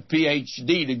with a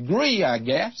Ph.D. degree, I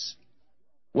guess.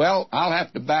 Well, I'll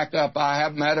have to back up. I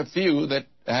have met a few that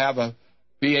have a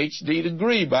Ph.D.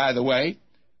 degree, by the way.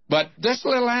 But this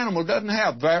little animal doesn't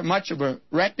have very much of a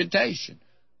reputation.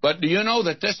 But do you know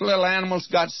that this little animal's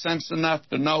got sense enough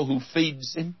to know who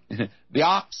feeds him? The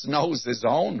ox knows his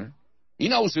owner. He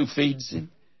knows who feeds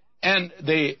him. And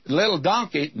the little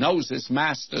donkey knows his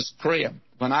master's crib.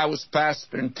 When I was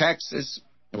pastor in Texas,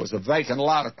 there was a vacant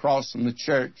lot across from the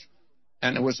church,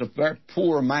 and there was a very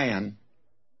poor man.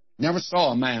 Never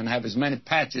saw a man have as many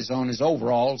patches on his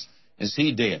overalls as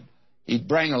he did. He'd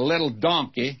bring a little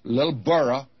donkey, a little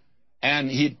burro, and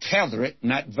he'd tether it in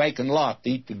that vacant lot to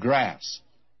eat the grass.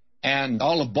 And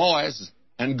all the boys,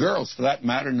 and girls for that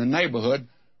matter, in the neighborhood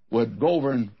would go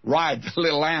over and ride the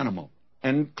little animal,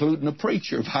 including the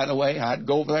preacher, by the way. I'd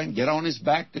go over there and get on his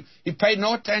back. He paid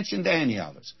no attention to any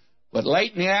of us. But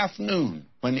late in the afternoon,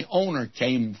 when the owner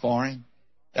came for him,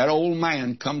 that old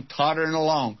man come tottering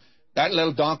along. That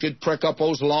little donkey would prick up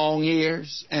those long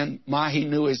ears, and he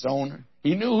knew his owner.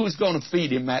 He knew who was going to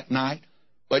feed him that night.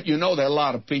 But you know, there are a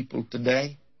lot of people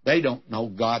today, they don't know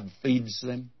God feeds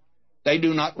them. They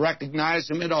do not recognize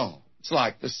him at all. It's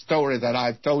like the story that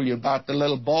I've told you about the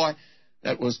little boy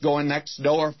that was going next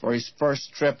door for his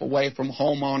first trip away from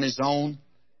home on his own.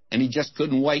 And he just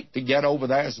couldn't wait to get over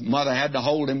there. His mother had to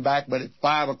hold him back, but at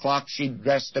 5 o'clock she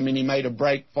dressed him and he made a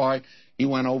break for it. He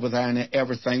went over there and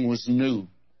everything was new.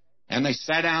 And they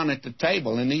sat down at the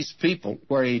table, and these people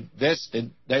where he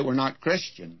visited, they were not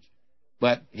Christians.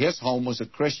 But his home was a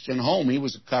Christian home. He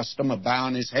was accustomed to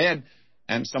bowing his head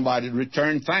and somebody would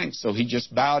return thanks. So he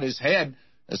just bowed his head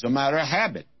as a matter of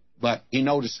habit. But he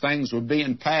noticed things were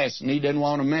being passed, and he didn't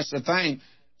want to miss a thing.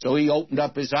 So he opened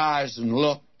up his eyes and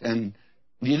looked, and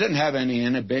he didn't have any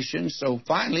inhibition. So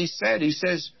finally he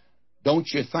says, "Don't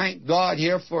you thank God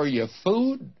here for your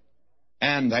food?"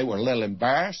 And they were a little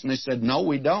embarrassed, and they said, "No,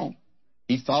 we don't."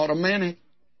 He thought a minute.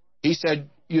 He said,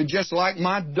 "You're just like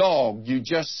my dog. You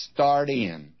just start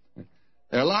in."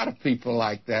 There are a lot of people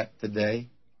like that today.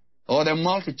 Oh, there are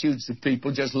multitudes of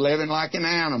people just living like an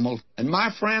animal. And my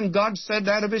friend, God said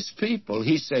that of his people.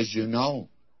 He says, you know,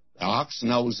 the ox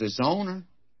knows his owner.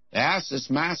 The ass his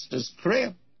master's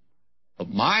crib. But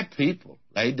my people,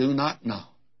 they do not know.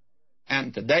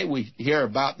 And today we hear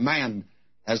about man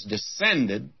has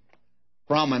descended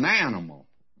from an animal.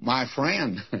 My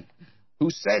friend,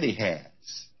 who said he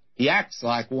has? He acts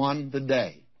like one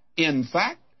today. In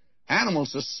fact,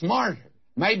 animals are smarter.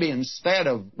 Maybe instead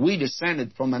of we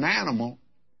descended from an animal,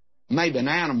 maybe an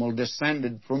animal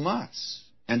descended from us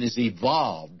and has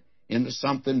evolved into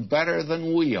something better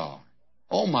than we are.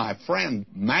 Oh, my friend,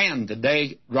 man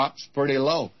today drops pretty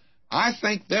low. I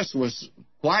think this was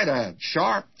quite a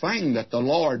sharp thing that the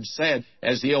Lord said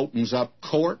as he opens up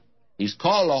court. He's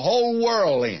called the whole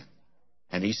world in.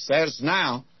 And he says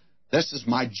now, this is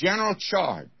my general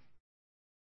charge.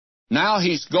 Now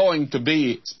he's going to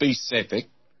be specific,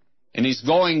 and he's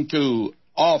going to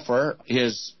offer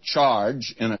his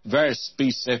charge in a very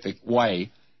specific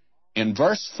way. In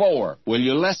verse 4, will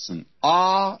you listen?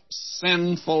 Ah,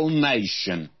 sinful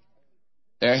nation.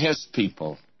 They're his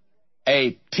people.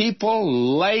 A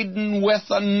people laden with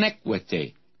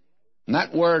iniquity. And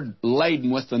that word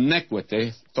laden with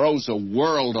iniquity throws a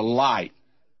world of light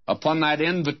upon that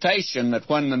invitation that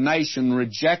when the nation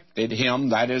rejected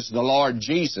him, that is the Lord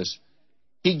Jesus,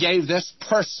 he gave this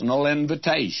personal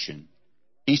invitation.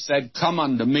 He said, "Come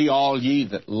unto me, all ye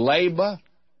that labor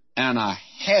and are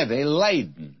heavy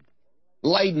laden."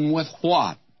 Laden with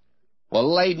what?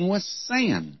 Well, laden with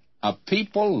sin. A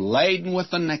people laden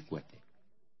with iniquity.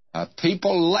 A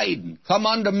people laden. "Come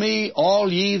unto me, all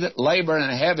ye that labor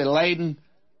and are heavy laden,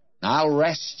 and I'll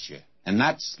rest you." And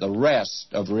that's the rest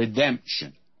of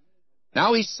redemption.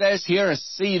 Now he says here, a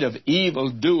seed of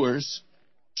evildoers,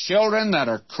 children that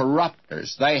are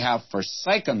corrupters. They have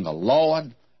forsaken the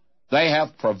Lord. They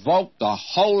have provoked the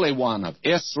Holy One of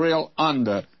Israel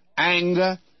under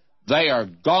anger. They are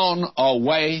gone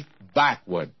away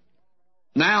backward.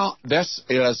 Now, this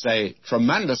is a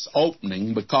tremendous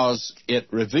opening because it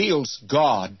reveals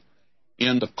God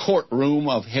in the courtroom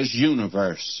of His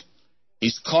universe.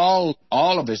 He's called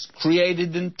all of His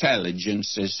created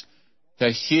intelligences to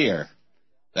hear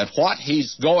that what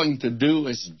He's going to do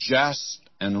is just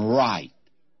and right.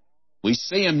 We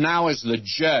see Him now as the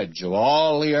judge of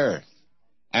all the earth,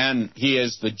 and He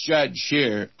is the judge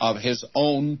here of His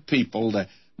own people, the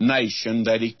nation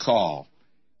that He called.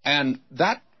 And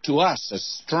that to us is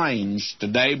strange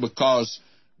today because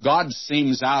God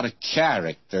seems out of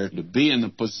character to be in the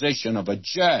position of a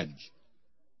judge.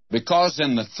 Because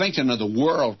in the thinking of the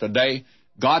world today,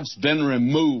 God's been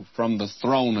removed from the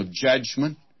throne of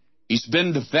judgment. He's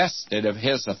been divested of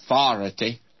His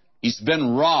authority. He's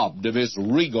been robbed of His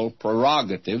regal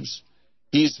prerogatives.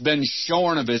 He's been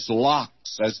shorn of His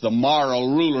locks as the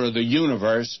moral ruler of the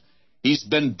universe. He's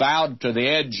been bowed to the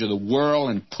edge of the world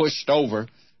and pushed over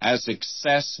as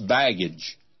excess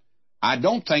baggage. I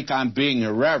don't think I'm being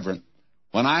irreverent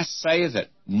when I say that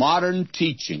modern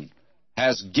teaching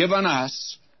has given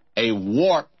us a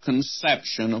warped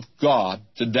conception of God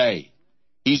today.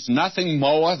 He's nothing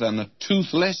more than a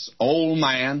toothless old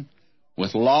man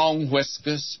with long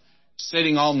whiskers,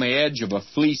 sitting on the edge of a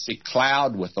fleecy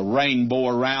cloud with a rainbow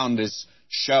around his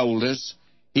shoulders.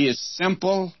 He is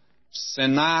simple,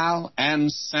 senile,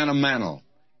 and sentimental.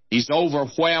 He's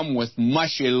overwhelmed with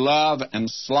mushy love and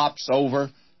slops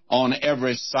over on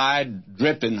every side,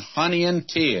 dripping honey and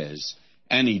tears,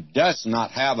 and he does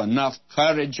not have enough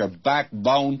courage or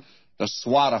backbone to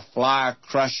swat a fly or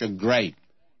crush a grape.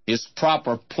 His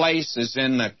proper place is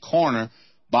in the corner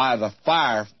by the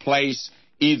fireplace,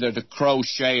 either to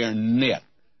crochet or knit.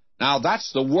 Now,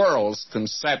 that's the world's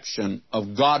conception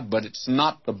of God, but it's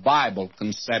not the Bible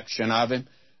conception of Him.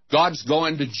 God's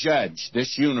going to judge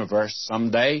this universe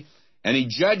someday, and He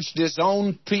judged His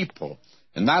own people.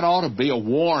 And that ought to be a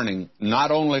warning,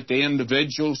 not only to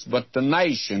individuals, but to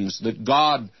nations, that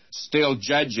God still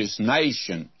judges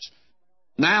nations.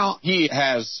 Now, He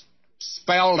has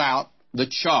spelled out the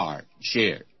charge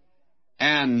here.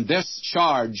 And this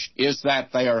charge is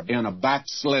that they are in a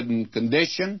backslidden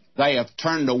condition. They have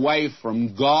turned away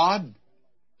from God,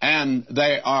 and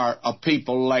they are a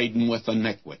people laden with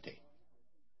iniquity.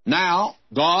 Now,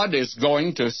 God is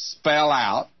going to spell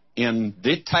out in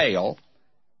detail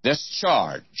this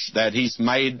charge that He's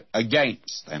made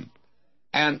against them.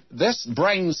 And this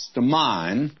brings to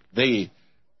mind the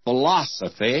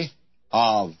philosophy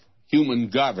of human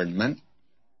government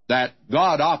that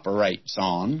God operates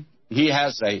on. He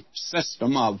has a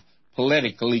system of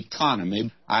political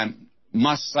economy. I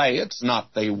must say it's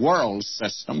not the world's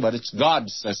system, but it's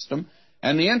God's system.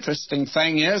 And the interesting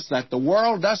thing is that the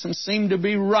world doesn't seem to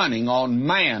be running on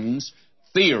man's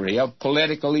theory of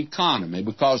political economy,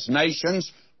 because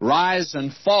nations rise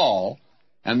and fall,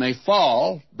 and they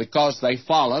fall because they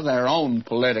follow their own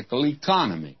political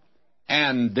economy.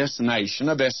 And this nation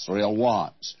of Israel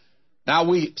was. Now,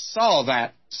 we saw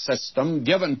that system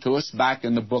given to us back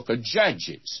in the book of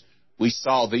Judges. We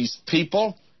saw these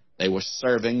people. They were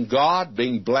serving God,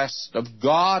 being blessed of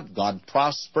God. God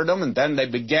prospered them, and then they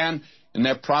began in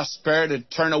their prosperity to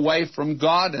turn away from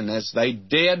God, and as they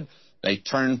did, they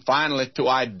turned finally to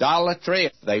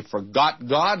idolatry. They forgot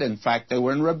God. In fact, they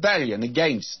were in rebellion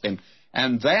against Him.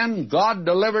 And then God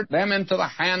delivered them into the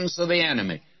hands of the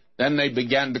enemy. Then they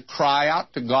began to cry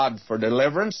out to God for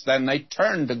deliverance. Then they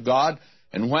turned to God,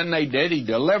 and when they did, He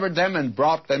delivered them and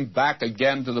brought them back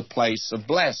again to the place of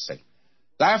blessing.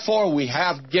 Therefore, we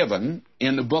have given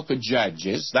in the book of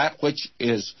Judges that which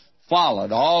is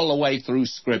followed all the way through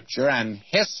Scripture, and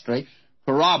history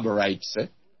corroborates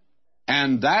it,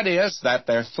 and that is that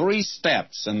there are three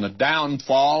steps in the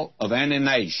downfall of any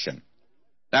nation.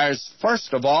 There's,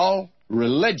 first of all,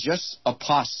 religious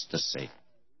apostasy.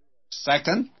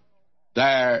 Second,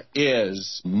 there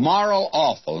is moral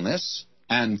awfulness.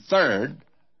 And third,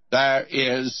 there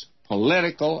is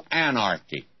political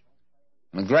anarchy.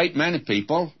 And a great many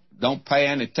people don't pay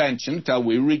any attention until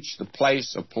we reach the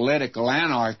place of political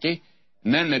anarchy,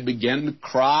 and then they begin to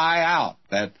cry out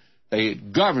that the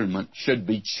government should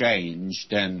be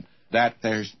changed and that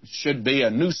there should be a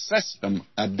new system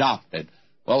adopted.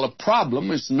 Well, the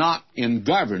problem is not in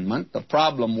government. The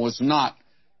problem was not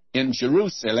in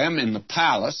Jerusalem, in the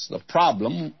palace. The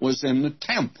problem was in the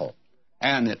temple.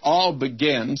 And it all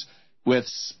begins with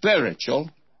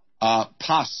spiritual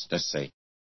apostasy.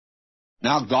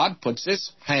 Now, God puts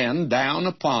His hand down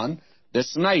upon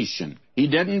this nation. He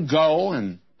didn't go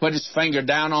and put His finger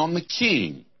down on the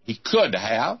king. He could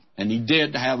have, and He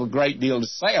did have a great deal to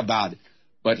say about it.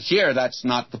 But here, that's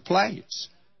not the place.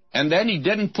 And then He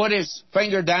didn't put His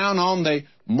finger down on the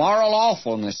moral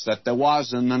awfulness that there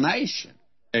was in the nation.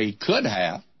 He could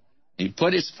have. He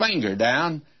put His finger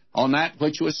down on that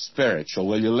which was spiritual.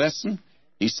 Will you listen?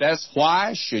 He says,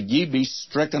 "Why should ye be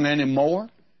stricken any more?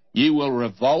 Ye will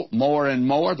revolt more and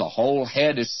more. The whole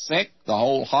head is sick, the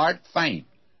whole heart faint.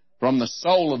 From the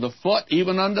sole of the foot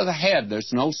even unto the head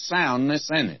there's no soundness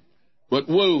in it, but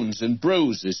wounds and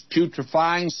bruises,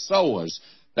 putrefying sores.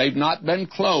 They've not been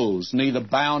closed, neither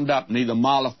bound up, neither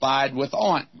mollified with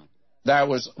ointment." There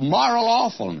was moral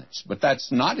awfulness, but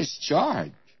that's not His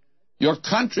charge. Your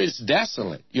country is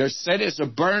desolate. Your cities are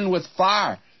burned with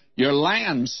fire. Your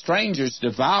land, strangers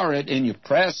devour it in your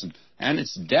presence, and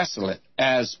it's desolate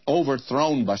as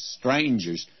overthrown by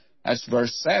strangers. That's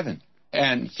verse 7.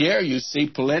 And here you see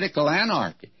political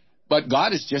anarchy. But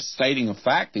God is just stating a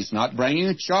fact. He's not bringing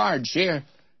a charge here.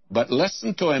 But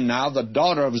listen to Him now. The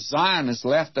daughter of Zion is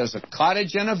left as a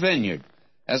cottage in a vineyard,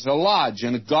 as a lodge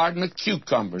in a garden of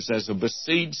cucumbers, as a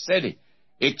besieged city.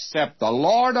 Except the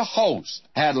Lord of hosts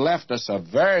had left us a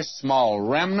very small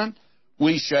remnant,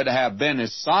 we should have been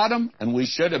as Sodom, and we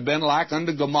should have been like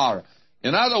unto Gomorrah.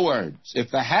 In other words,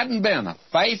 if there hadn't been a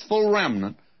faithful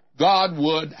remnant, God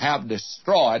would have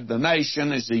destroyed the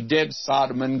nation as He did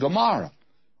Sodom and Gomorrah.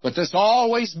 But there's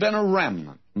always been a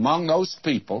remnant among those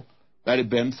people that have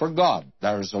been for God.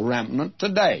 There's a remnant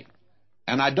today.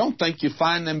 And I don't think you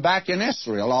find them back in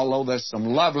Israel, although there's some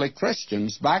lovely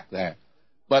Christians back there.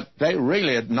 But they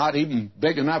really are not even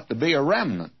big enough to be a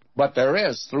remnant. But there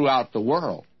is throughout the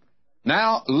world.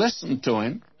 Now, listen to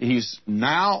Him. He's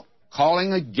now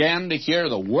calling again to hear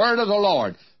the word of the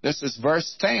Lord. This is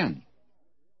verse 10.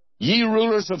 "Ye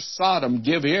rulers of Sodom,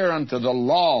 give ear unto the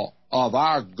law of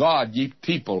our God, ye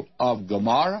people of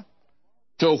Gomorrah.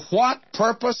 To what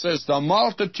purpose is the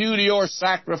multitude of your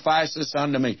sacrifices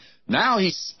unto me?" Now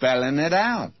He's spelling it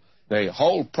out. The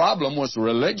whole problem was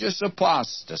religious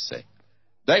apostasy.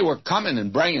 They were coming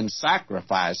and bringing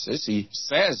sacrifices. He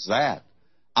says that.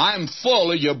 "I'm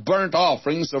full of your burnt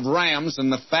offerings of rams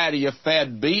and the fat of your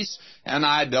fed beasts, and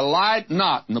I delight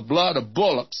not in the blood of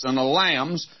bullocks and of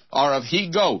lambs or of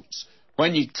he-goats.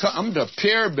 When ye come to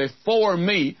appear before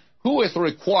me, who hath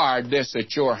required this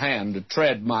at your hand to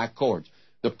tread my courts?"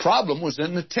 The problem was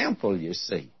in the temple, you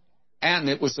see, and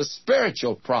it was a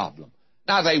spiritual problem.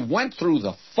 Now, they went through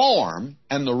the form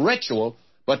and the ritual,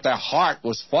 but their heart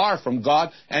was far from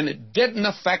God, and it didn't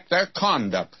affect their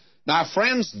conduct. Now,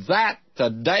 friends, that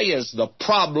today is the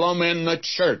problem in the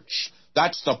church.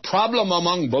 That's the problem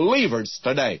among believers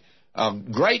today. A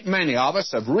great many of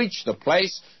us have reached the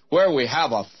place where we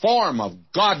have a form of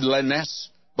godliness,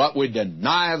 but we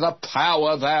deny the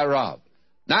power thereof.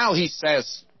 Now He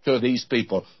says to these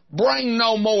people, "Bring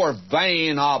no more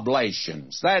vain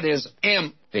oblations," that is,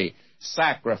 empty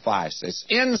sacrifices.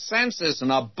 "Incense is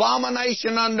an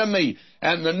abomination unto me,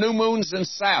 and the new moons and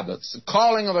Sabbaths, the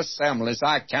calling of assemblies,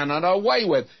 I cannot away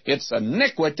with. It's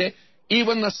iniquity,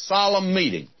 even the solemn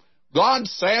meeting." God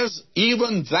says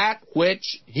even that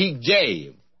which He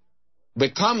gave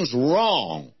becomes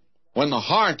wrong when the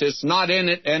heart is not in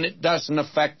it and it doesn't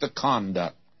affect the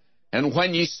conduct. "And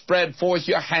when ye spread forth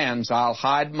your hands, I'll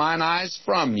hide mine eyes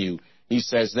from you." He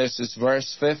says, this is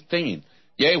verse 15.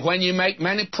 "Yea, when ye make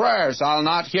many prayers, I'll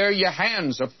not hear. Your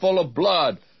hands are full of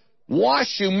blood.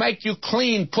 Wash you, make you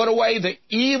clean. Put away the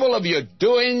evil of your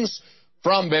doings.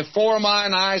 From before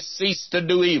mine eyes cease to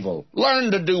do evil.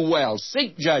 Learn to do well.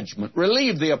 Seek judgment.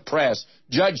 Relieve the oppressed.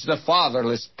 Judge the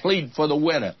fatherless. Plead for the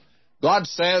widow." God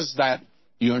says that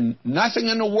you're nothing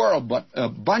in the world but a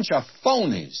bunch of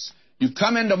phonies. You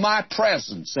come into my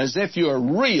presence as if you're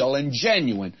real and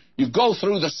genuine. You go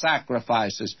through the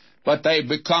sacrifices, but they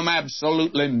become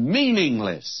absolutely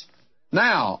meaningless.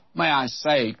 Now, may I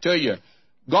say to you,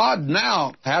 God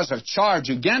now has a charge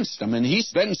against them, and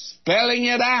He's been spelling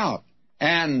it out.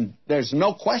 And there's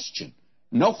no question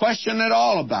at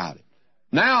all about it.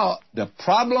 Now, the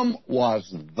problem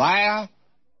was there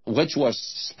which was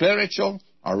spiritual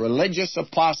or religious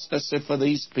apostasy for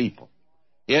these people.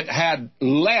 It had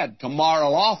led to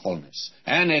moral awfulness,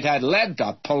 and it had led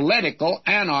to political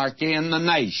anarchy in the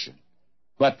nation.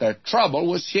 But their trouble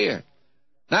was here.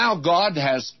 Now God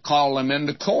has called them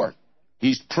into court.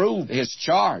 He's proved his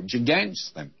charge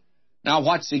against them. Now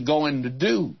what's he going to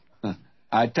do?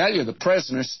 I tell you, the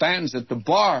prisoner stands at the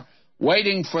bar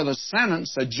waiting for the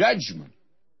sentence, a judgment.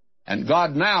 And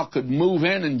God now could move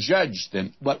in and judge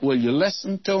them. But will you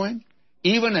listen to him?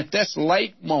 Even at this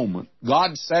late moment,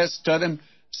 God says to them,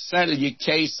 settle your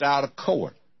case out of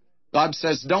court. God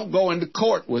says, don't go into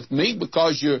court with me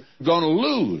because you're going to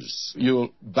lose. You're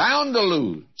bound to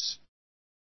lose.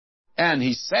 And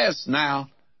he says now,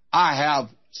 I have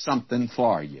something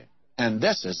for you. And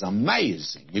this is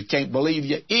amazing. You can't believe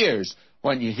your ears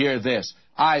when you hear this.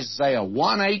 Isaiah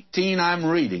 1:18 I'm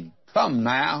reading. Come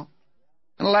now,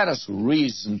 and let us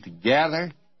reason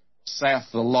together,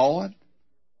 saith the Lord.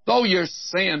 Though your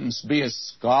sins be as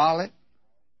scarlet,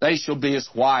 they shall be as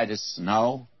white as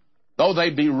snow. Though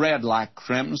they be red like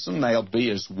crimson, they'll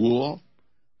be as wool.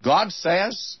 God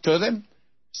says to them,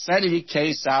 settle your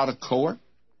case out of court.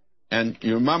 And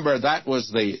you remember that was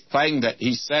the thing that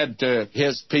he said to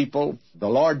his people, the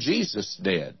Lord Jesus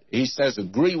did. He says,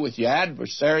 agree with your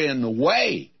adversary in the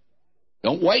way.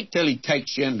 Don't wait till he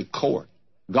takes you into court.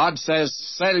 God says,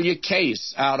 settle your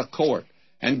case out of court.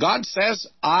 And God says,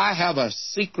 I have a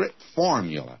secret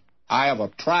formula. I have a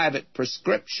private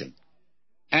prescription.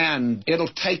 And it'll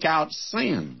take out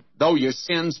sin. Though your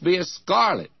sins be as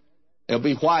scarlet, they'll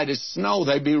be white as snow.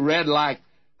 They'll be red like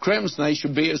crimson, they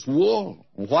should be as wool.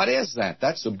 What is that?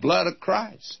 That's the blood of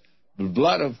Christ. The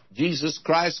blood of Jesus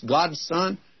Christ, God's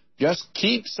Son, just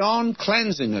keeps on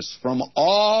cleansing us from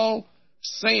all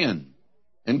sin.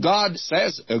 And God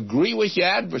says, agree with your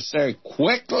adversary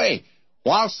quickly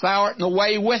whilst thou art in the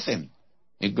way with him.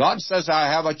 And God says,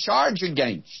 I have a charge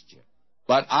against you,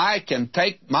 but I can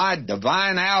take my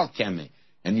divine alchemy.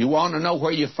 And you want to know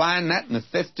where you find that? In the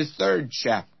 53rd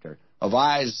chapter of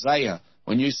Isaiah,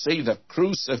 when you see the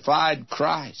crucified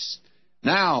Christ.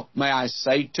 Now, may I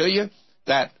say to you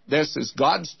that this is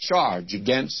God's charge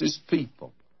against his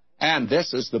people. And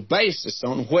this is the basis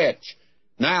on which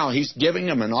now he's giving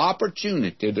them an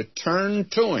opportunity to turn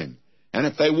to him. And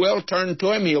if they will turn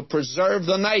to him, he'll preserve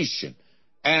the nation.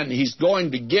 And he's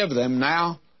going to give them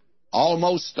now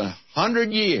almost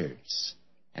 100 years.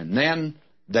 And then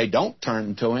they don't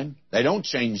turn to him. They don't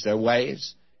change their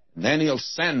ways. And then he'll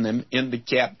send them into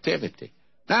captivity.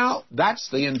 Now, that's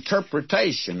the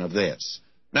interpretation of this.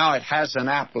 Now, it has an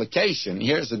application.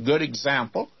 Here's a good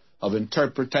example of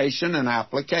interpretation and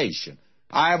application.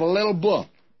 I have a little book,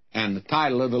 and the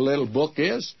title of the little book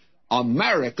is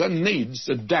America Needs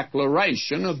a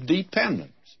Declaration of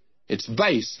Dependence. It's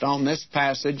based on this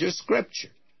passage of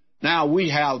Scripture. Now,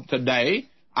 we have today,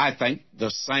 I think,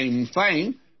 the same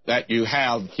thing that you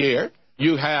have here.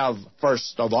 You have,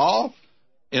 first of all,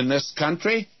 in this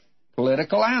country,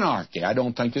 political anarchy. I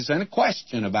don't think there's any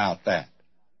question about that.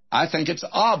 I think it's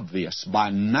obvious by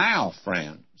now,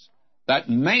 friends, that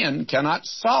men cannot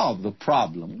solve the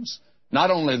problems,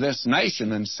 not only this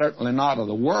nation and certainly not of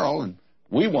the world, and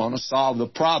we want to solve the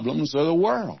problems of the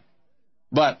world.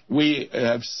 But we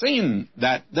have seen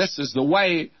that this is the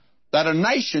way that a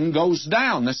nation goes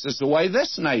down. This is the way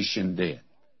this nation did.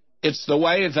 It's the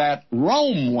way that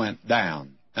Rome went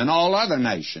down and all other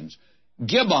nations.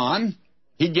 Gibbon,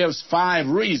 he gives 5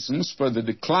 reasons for the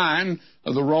decline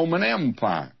of the Roman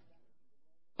Empire.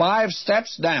 5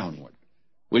 steps downward.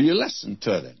 Will you listen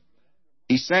to them?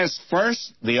 He says,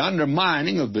 first, the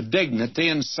undermining of the dignity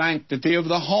and sanctity of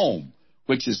the home,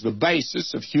 which is the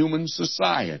basis of human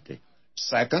society.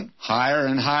 Second, higher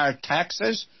and higher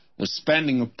taxes, the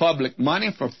spending of public money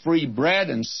for free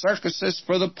bread and circuses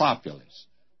for the populace.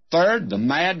 Third, the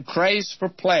mad craze for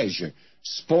pleasure,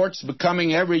 sports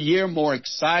becoming every year more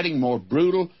exciting, more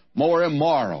brutal, more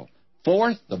immoral.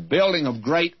 Fourth, the building of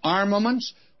great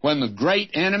armaments when the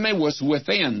great enemy was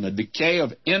within, the decay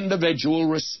of individual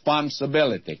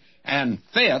responsibility. And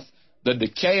fifth, the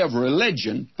decay of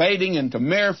religion, fading into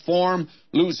mere form,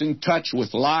 losing touch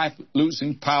with life,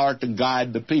 losing power to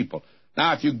guide the people.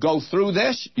 Now, if you go through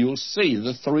this, you'll see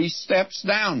the 3 steps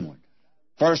downward.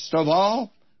 First of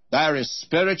all, there is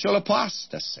spiritual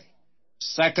apostasy.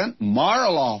 Second,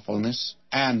 moral awfulness.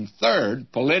 And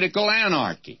third, political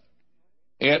anarchy.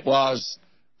 It was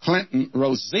Clinton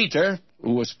Rosita,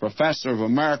 who was professor of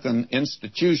American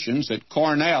institutions at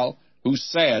Cornell, who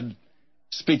said,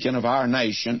 speaking of our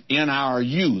nation, in our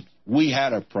youth, we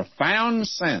had a profound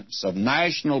sense of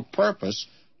national purpose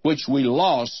which we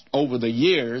lost over the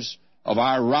years of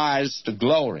our rise to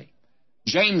glory.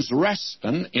 James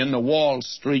Reston in the Wall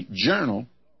Street Journal,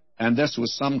 and this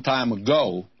was some time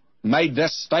ago, made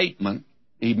this statement.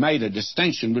 He made a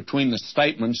distinction between the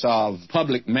statements of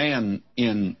public men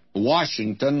in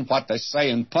Washington, what they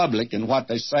say in public and what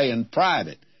they say in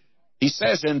private. He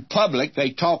says in public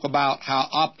they talk about how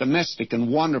optimistic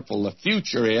and wonderful the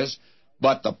future is,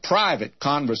 but the private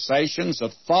conversations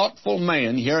of thoughtful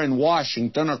men here in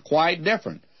Washington are quite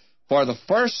different. For the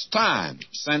first time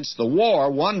since the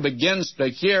war, one begins to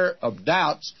hear of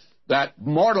doubts that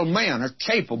mortal men are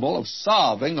capable of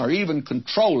solving or even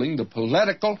controlling the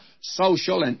political,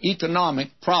 social, and economic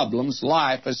problems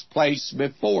life has placed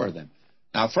before them.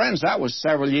 Now, friends, that was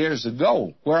several years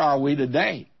ago. Where are we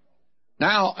today?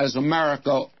 Now, as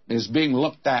America is being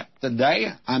looked at today,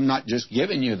 I'm not just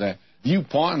giving you the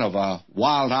viewpoint of a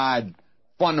wild-eyed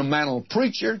fundamental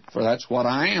preacher, for that's what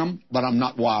I am, but I'm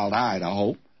not wild-eyed, I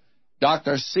hope.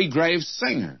 Dr. Seagrave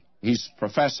Singer, he's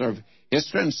professor of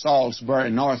history in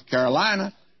Salisbury, North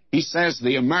Carolina. He says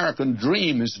the American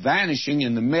dream is vanishing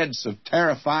in the midst of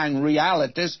terrifying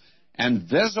realities and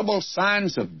visible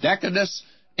signs of decadence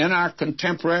in our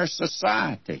contemporary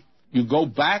society. You go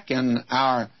back in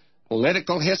our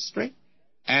political history,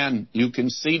 and you can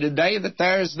see today that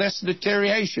there is this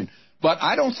deterioration. But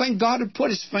I don't think God would put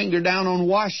his finger down on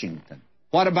Washington.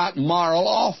 What about moral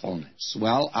awfulness?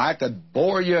 Well, I could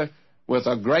bore you with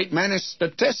a great many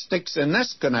statistics in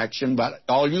this connection, but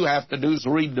all you have to do is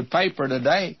read the paper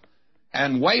today.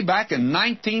 And way back in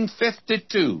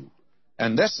 1952,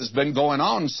 and this has been going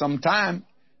on some time,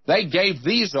 they gave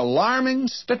these alarming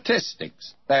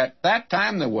statistics. That at that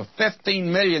time there were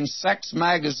 15 million sex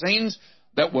magazines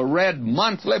that were read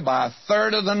monthly by a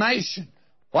third of the nation.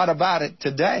 What about it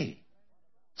today?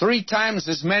 3 times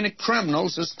as many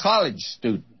criminals as college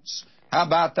students. How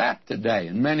about that today?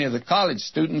 And many of the college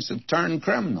students have turned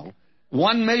criminal.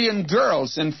 1 million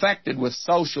girls infected with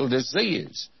social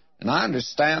disease. And I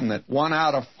understand that 1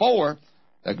 out of 4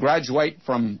 that graduate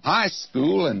from high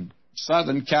school in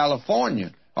Southern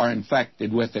California are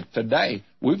infected with it today.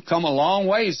 We've come a long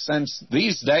way since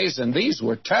these days, and these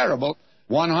were terrible.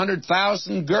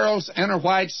 100,000 girls enter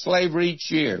white slavery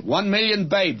each year. 1 million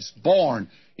babes born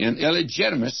in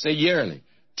illegitimacy yearly.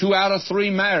 2 out of 3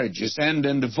 marriages end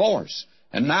in divorce.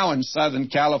 And now in Southern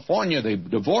California, the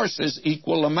divorces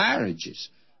equal the marriages.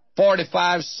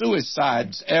 45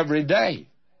 suicides every day.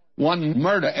 1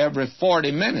 murder every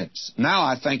 40 minutes. Now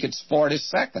I think it's 40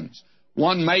 seconds.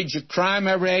 1 major crime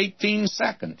every 18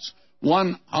 seconds.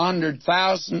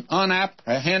 100,000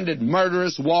 unapprehended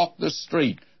murderers walk the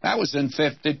street. That was in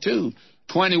 52.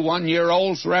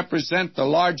 21-year-olds represent the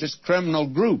largest criminal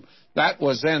group. That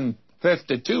was in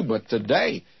 52, but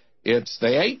today it's the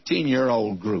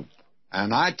 18-year-old group.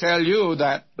 And I tell you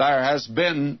that there has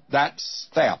been that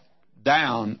step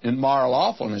down in moral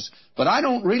awfulness, but I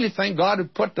don't really think God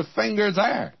would put the finger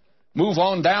there. Move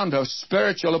on down to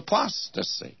spiritual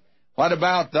apostasy. What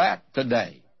about that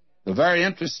today? The very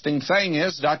interesting thing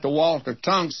is Dr. Walter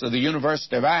Tunks of the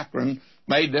University of Akron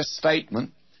made this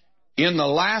statement. In the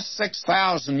last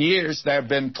 6,000 years, there have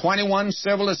been 21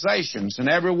 civilizations, and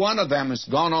every one of them has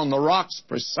gone on the rocks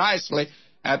precisely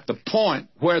at the point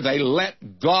where they let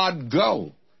God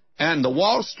go. And the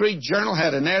Wall Street Journal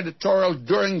had an editorial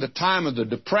during the time of the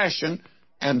Depression,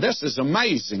 and this is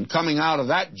amazing coming out of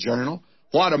that journal.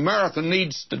 What America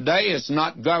needs today is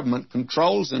not government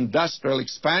controls, industrial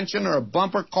expansion, or a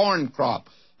bumper corn crop.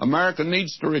 America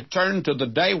needs to return to the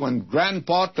day when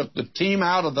Grandpa took the team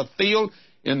out of the field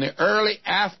in the early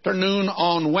afternoon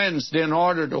on Wednesday in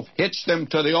order to hitch them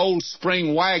to the old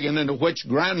spring wagon into which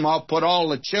Grandma put all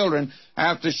the children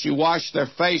after she washed their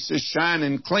faces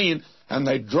shining clean, and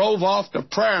they drove off to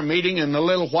prayer meeting in the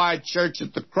little white church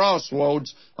at the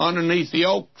crossroads underneath the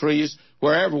oak trees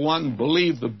where everyone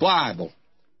believed the Bible.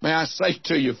 May I say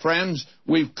to you, friends,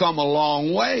 we've come a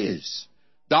long ways.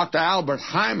 Dr. Albert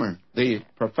Heimer, the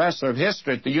professor of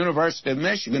history at the University of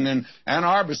Michigan in Ann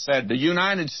Arbor, said the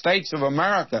United States of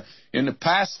America in the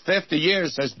past 50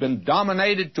 years has been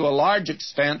dominated to a large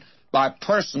extent by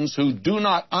persons who do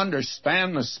not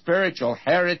understand the spiritual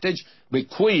heritage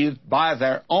bequeathed by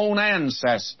their own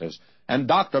ancestors. And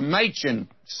Dr. Machen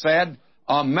said,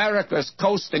 America's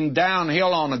coasting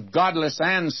downhill on a godless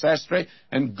ancestry,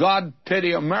 and God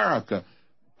pity America.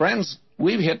 Friends,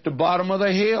 we've hit the bottom of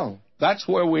the hill. That's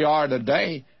where we are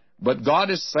today. But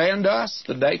God is saying to us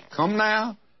today, come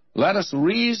now, let us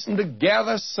reason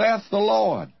together, saith the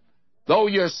Lord. Though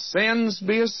your sins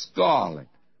be as scarlet,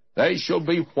 they shall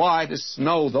be white as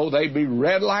snow. Though they be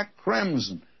red like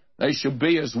crimson, they shall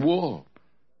be as wool.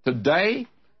 Today,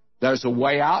 there's a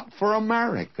way out for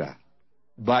America.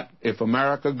 But if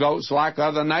America goes like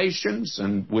other nations,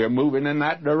 and we're moving in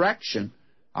that direction,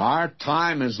 our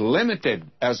time is limited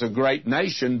as a great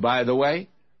nation, by the way.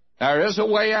 There is a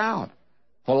way out.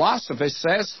 Philosophy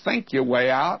says, think your way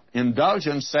out.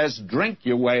 Indulgence says, drink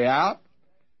your way out.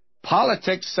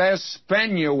 Politics says,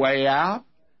 spend your way out.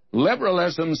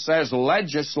 Liberalism says,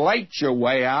 legislate your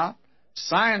way out.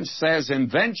 Science says,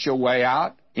 invent your way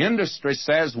out. Industry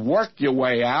says, work your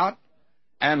way out.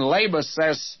 And labor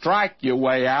says, strike your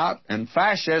way out. And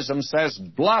fascism says,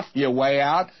 bluff your way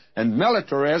out. And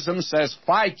militarism says,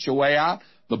 fight your way out.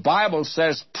 The Bible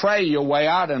says, pray your way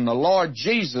out. And the Lord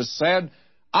Jesus said,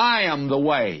 I am the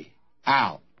way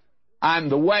out. I'm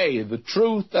the way, the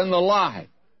truth, and the life.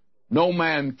 No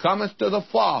man cometh to the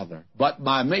Father but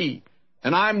by me.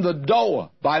 And I'm the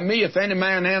door. By me, if any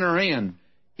man enter in,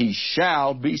 he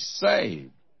shall be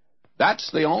saved.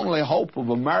 That's the only hope of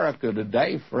America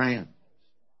today, friends.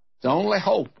 It's the only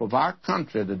hope of our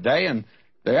country today, and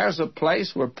there's a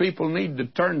place where people need to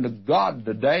turn to God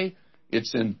today.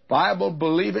 It's in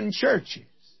Bible-believing churches.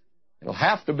 It'll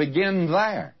have to begin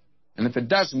there. And if it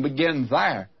doesn't begin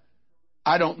there,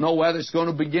 I don't know whether it's going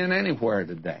to begin anywhere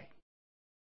today.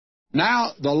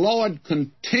 Now, the Lord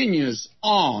continues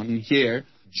on here,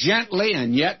 gently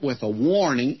and yet with a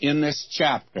warning in this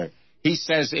chapter. He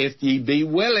says, if ye be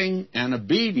willing and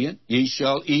obedient, ye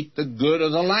shall eat the good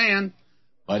of the land.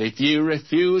 But if ye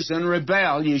refuse and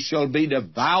rebel, ye shall be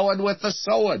devoured with the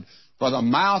sword, for the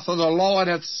mouth of the Lord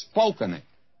hath spoken it.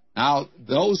 Now,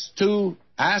 those two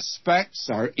aspects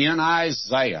are in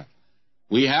Isaiah.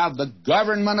 We have the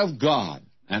government of God,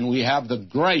 and we have the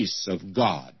grace of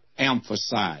God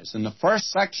emphasized. And the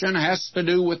first section has to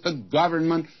do with the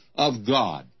government of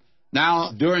God.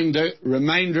 Now, during the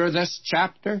remainder of this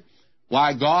chapter,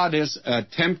 why God is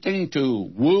attempting to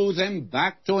woo them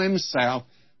back to himself,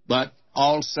 but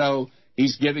also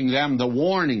he's giving them the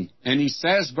warning. And he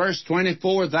says, verse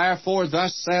 24, therefore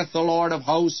thus saith the Lord of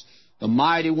hosts, the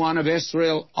mighty one of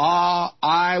Israel,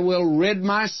 I will rid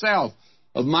myself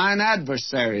of mine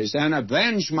adversaries, and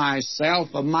avenge myself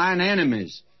of mine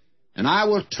enemies. And I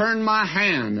will turn my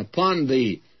hand upon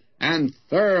thee, and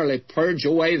thoroughly purge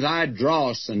away thy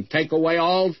dross, and take away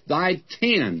all thy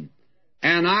tin.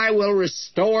 And I will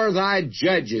restore thy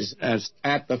judges as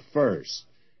at the first.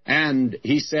 And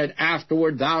he said,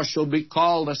 afterward thou shalt be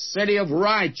called the city of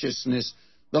righteousness,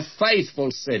 the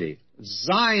faithful city.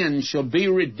 Zion shall be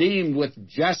redeemed with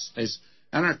justice,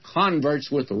 and her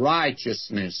converts with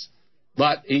righteousness.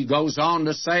 But he goes on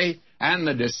to say, and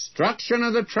the destruction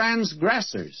of the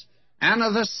transgressors and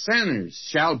of the sinners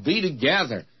shall be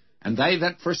together, and they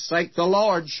that forsake the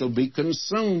Lord shall be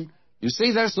consumed. You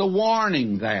see, there's the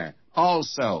warning there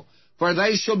also. For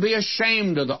they shall be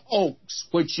ashamed of the oaks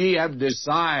which ye have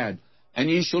desired, and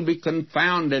ye shall be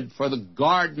confounded for the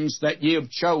gardens that ye have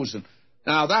chosen.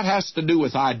 Now, that has to do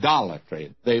with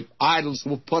idolatry. The idols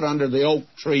were put under the oak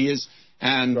trees,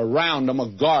 and around them a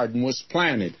garden was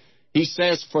planted. He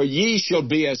says, for ye shall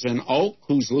be as an oak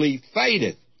whose leaf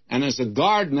fadeth, and as a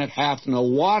garden that hath no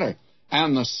water.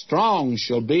 And the strong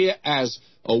shall be as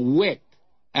a wick,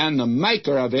 and the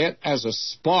maker of it as a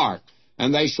spark.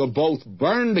 And they shall both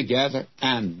burn together,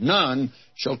 and none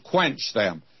shall quench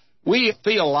them. We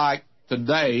feel like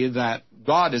today that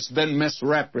God has been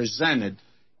misrepresented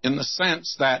in the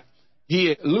sense that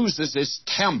he loses his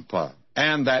temper,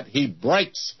 and that he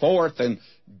breaks forth in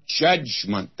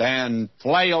judgment and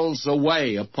flails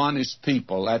away upon his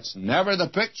people. That's never the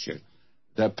picture.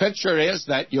 The picture is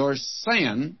that your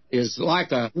sin is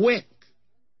like a wick,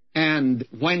 and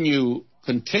when you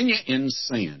continue in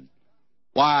sin,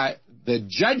 why, the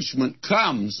judgment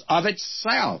comes of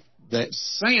itself. That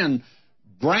sin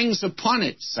brings upon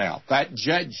itself that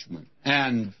judgment.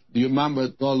 And you remember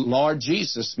the Lord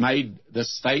Jesus made the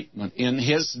statement in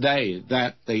his day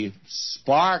that the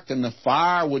spark and the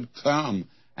fire would come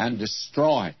and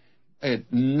destroy. It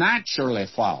naturally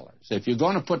follows. If you're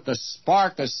going to put the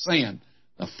spark of sin,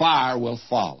 the fire will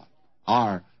follow.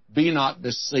 Or be not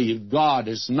deceived, God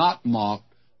is not mocked.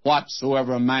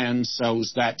 Whatsoever a man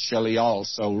sows, that shall he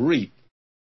also reap.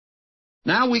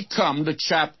 Now we come to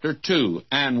chapter 2,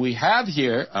 and we have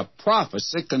here a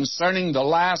prophecy concerning the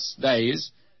last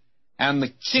days and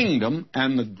the kingdom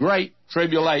and the great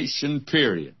tribulation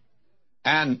period.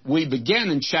 And we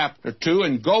begin in chapter 2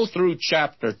 and go through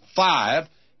chapter 5,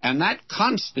 and that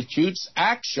constitutes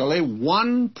actually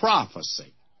one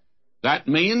prophecy. That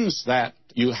means that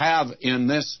you have in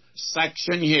this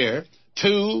section here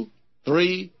 2,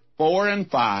 3, 4, and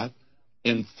 5,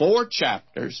 in 4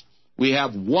 chapters, we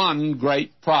have one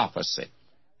great prophecy.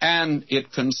 And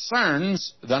it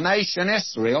concerns the nation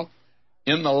Israel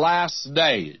in the last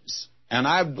days. And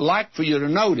I'd like for you to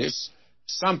notice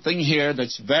something here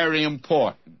that's very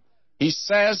important. He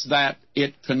says that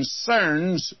it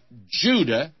concerns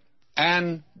Judah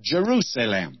and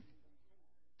Jerusalem.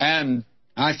 And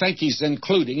I think he's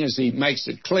including, as he makes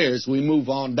it clear as we move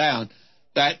on down,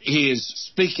 that he is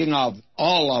speaking of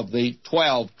all of the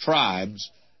 12 tribes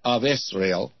of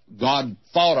Israel. God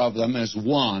thought of them as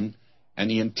one, and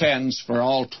he intends for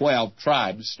all 12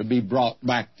 tribes to be brought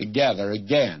back together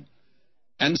again.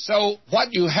 And so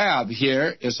what you have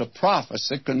here is a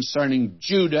prophecy concerning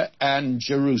Judah and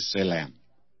Jerusalem.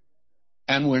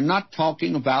 And we're not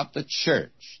talking about the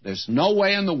church. There's no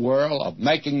way in the world of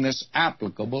making this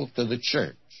applicable to the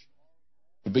church.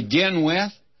 To begin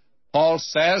with, Paul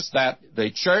says that the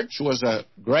church was a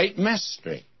great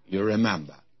mystery, you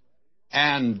remember.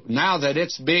 And now that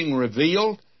it's being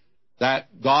revealed,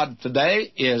 that God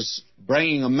today is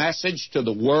bringing a message to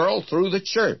the world through the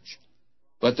church.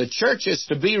 But the church is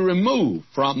to be removed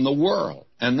from the world.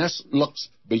 And this looks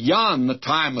beyond the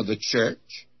time of the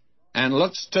church and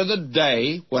looks to the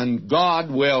day when God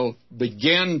will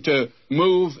begin to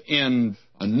move in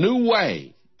a new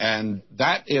way. And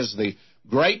that is the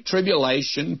Great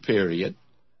Tribulation period.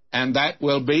 And that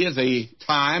will be the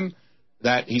time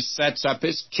that he sets up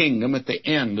his kingdom at the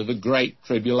end of the Great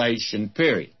Tribulation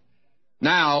period.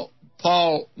 Now,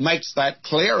 Paul makes that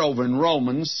clear over in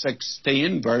Romans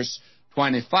 16, verse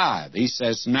 25. He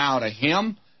says, "Now to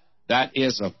him that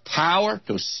is of power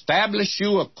to establish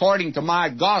you according to my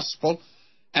gospel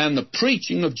and the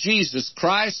preaching of Jesus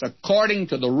Christ according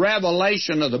to the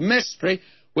revelation of the mystery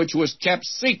which was kept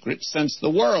secret since the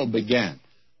world began."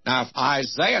 Now, if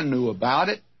Isaiah knew about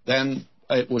it, then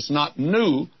it was not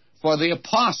new for the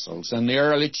apostles and the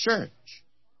early church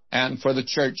and for the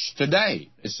church today.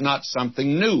 It's not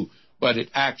something new, but it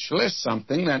actually is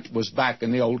something that was back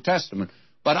in the Old Testament.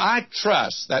 But I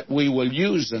trust that we will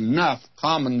use enough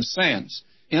common sense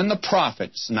in the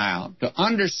prophets now to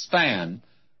understand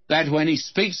that when he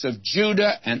speaks of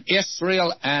Judah and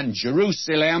Israel and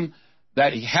Jerusalem,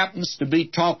 that he happens to be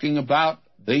talking about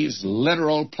these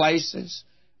literal places.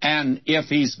 And if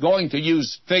he's going to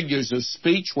use figures of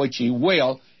speech, which he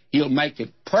will, he'll make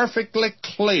it perfectly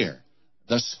clear,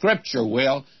 the Scripture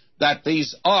will, that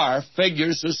these are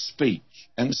figures of speech.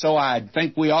 And so I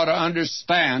think we ought to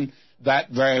understand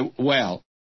that very well.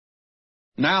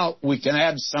 Now we can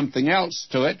add something else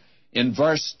to it. In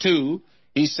verse 2,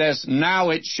 he says, "Now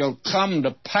it shall come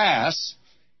to pass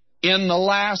in the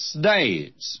last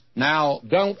days." Now,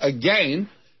 don't again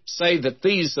say that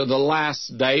these are the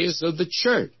last days of the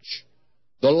church.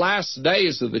 The last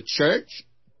days of the church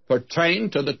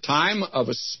pertain to the time of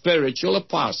a spiritual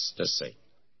apostasy.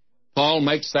 Paul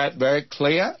makes that very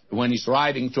clear when he's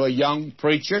writing to a young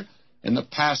preacher in the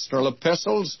pastoral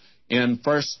epistles in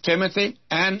 1 Timothy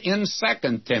and in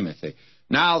 2 Timothy.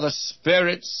 "Now the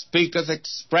Spirit speaketh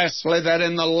expressly that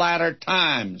in the latter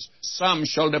times some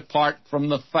shall depart from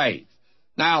the faith."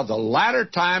 Now, the latter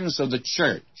times of the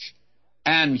church,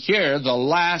 and here the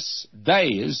last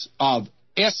days of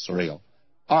Israel,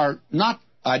 are not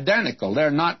identical. They're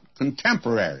not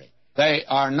contemporary. They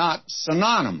are not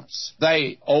synonymous.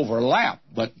 They overlap,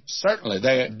 but certainly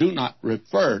they do not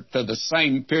refer to the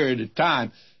same period of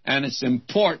time, and it's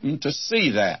important to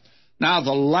see that. Now,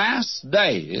 the last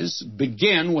days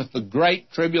begin with the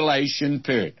Great Tribulation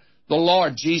period. The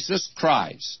Lord Jesus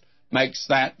Christ makes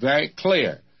that very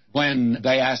clear when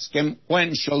they ask him,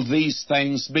 "When shall these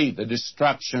things be, the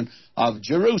destruction of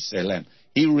Jerusalem?"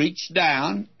 He reached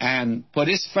down and put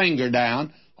his finger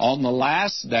down on the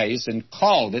last days and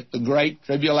called it the Great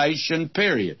Tribulation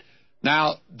period.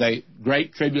 Now, the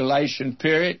Great Tribulation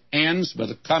period ends by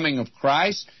the coming of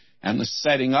Christ and the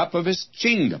setting up of his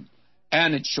kingdom.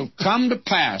 And it shall come to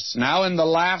pass now in the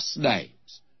last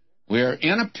days. We're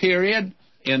in a period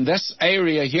in this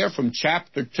area here from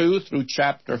chapter 2 through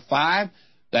chapter 5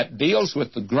 that deals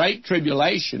with the Great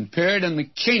Tribulation period and the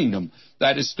kingdom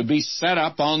that is to be set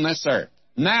up on this earth.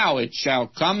 Now it shall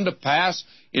come to pass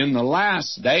in the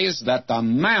last days that the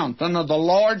mountain of the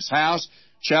Lord's house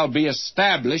shall be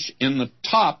established in the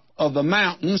top of the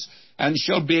mountains and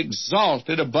shall be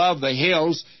exalted above the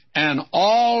hills, and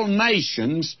all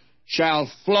nations shall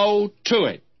flow to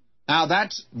it. Now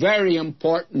that's very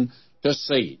important to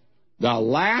see. The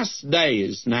last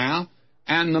days now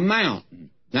and the mountain.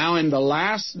 Now in the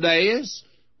last days,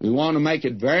 we want to make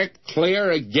it very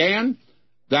clear again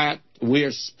that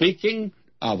we're speaking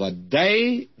of a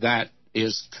day that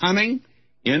is coming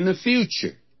in the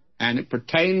future, and it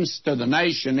pertains to the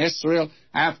nation Israel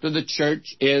after the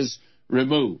church is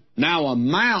removed. Now, a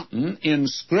mountain in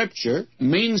Scripture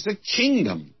means a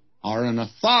kingdom or an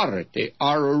authority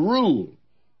or a rule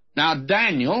Now,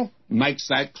 Daniel makes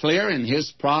that clear in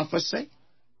his prophecy.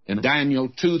 In Daniel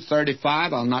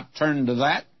 2:35, I'll not turn to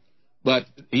that, but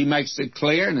he makes it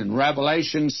clear, and in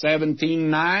Revelation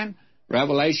 17:9,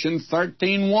 Revelation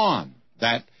 13:1,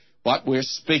 that what we're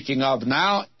speaking of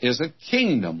now is a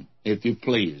kingdom, if you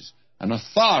please, an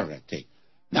authority.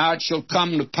 Now it shall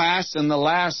come to pass in the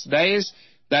last days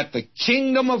that the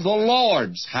kingdom of the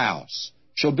Lord's house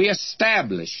shall be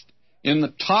established in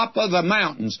the top of the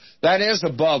mountains, that is,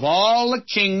 above all the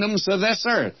kingdoms of this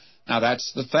earth. Now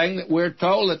that's the thing that we're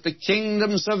told, that the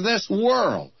kingdoms of this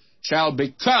world shall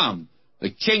become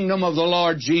the kingdom of the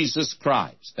Lord Jesus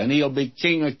Christ, and He'll be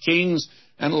King of kings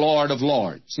and Lord of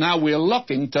lords. Now we're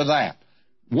looking to that.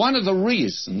 One of the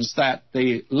reasons that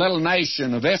the little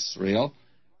nation of Israel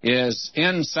is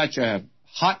in such a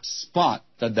hot spot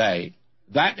today,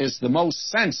 that is the most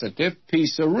sensitive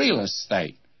piece of real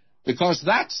estate, because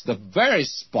that's the very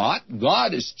spot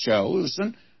God has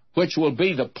chosen, which will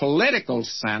be the political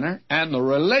center and the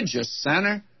religious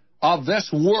center of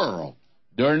this world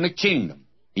during the kingdom.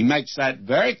 He makes that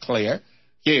very clear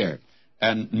here.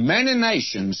 And many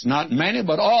nations, not many,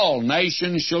 but all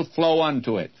nations shall flow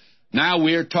unto it. Now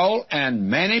we are told, and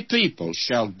many people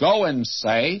shall go and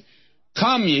say,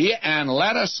 Come ye, and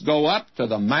let us go up to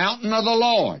the mountain of the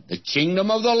Lord, the kingdom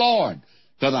of the Lord,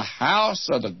 to the house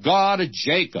of the God of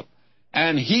Jacob.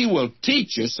 And He will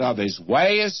teach us of His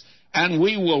ways, and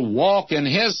we will walk in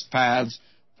His paths.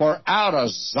 For out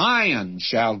of Zion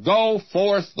shall go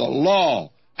forth the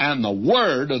law and the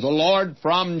word of the Lord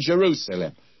from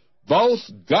Jerusalem. Both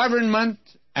government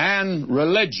and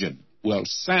religion will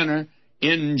center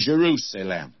in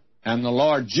Jerusalem. And the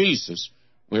Lord Jesus,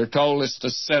 we're told, is to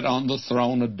sit on the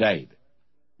throne of David.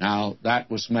 Now,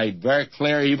 that was made very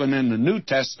clear even in the New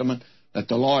Testament, that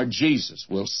the Lord Jesus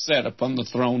will sit upon the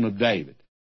throne of David.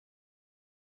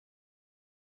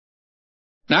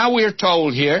 Now we're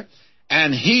told here,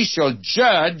 and He shall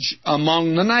judge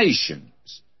among the nations,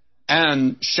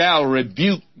 and shall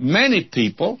rebuke many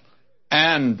people.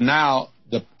 And now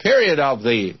the period of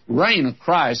the reign of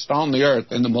Christ on the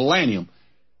earth in the millennium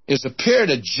is a period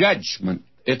of judgment.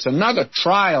 It's another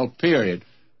trial period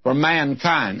for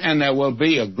mankind, and there will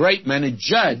be a great many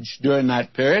judged during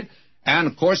that period, and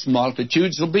of course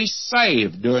multitudes will be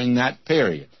saved during that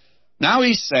period. Now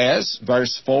he says,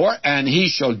 verse 4, And He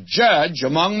shall judge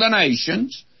among the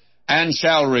nations, and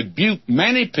shall rebuke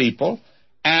many people,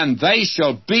 and they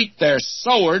shall beat their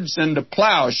swords into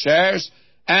plowshares,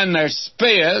 and their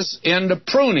spears into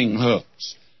pruning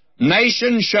hooks.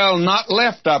 Nation shall not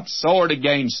lift up sword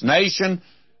against nation,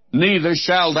 neither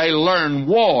shall they learn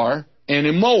war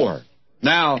anymore.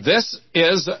 Now, this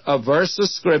is a verse of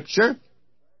Scripture,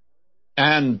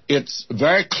 and it's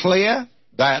very clear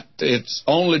that it's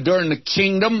only during the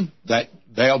kingdom that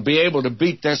they'll be able to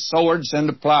beat their swords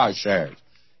into plowshares.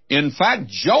 In fact,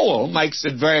 Joel makes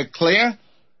it very clear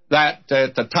that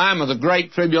at the time of the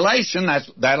Great Tribulation,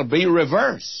 that'll be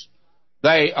reversed.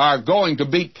 They are going to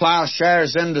beat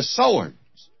plowshares into swords.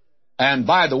 And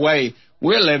by the way,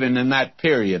 we're living in that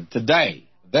period today.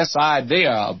 This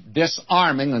idea of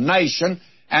disarming a nation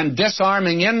and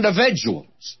disarming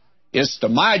individuals is, to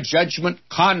my judgment,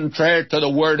 contrary to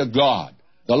the Word of God.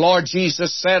 The Lord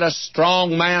Jesus said, A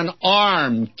strong man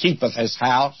armed keepeth his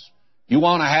house. You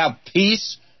want to have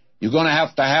peace? You're going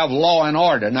to have law and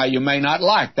order. Now, you may not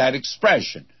like that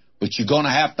expression, but you're going to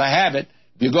have it.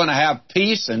 You're going to have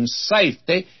peace and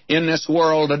safety in this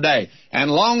world today.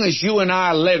 And long as you and I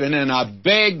are living in a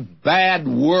big, bad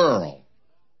world,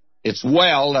 it's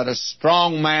well that a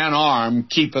strong man armed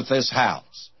keepeth his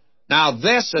house. Now,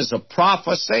 this is a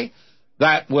prophecy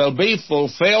that will be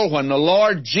fulfilled when the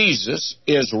Lord Jesus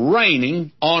is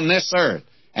reigning on this earth.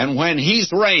 And when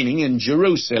He's reigning in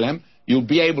Jerusalem, you'll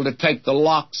be able to take the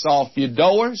locks off your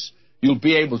doors. You'll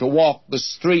be able to walk the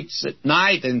streets at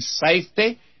night in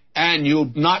safety, and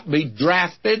you'll not be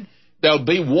drafted. There'll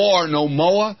be war no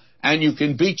more, and you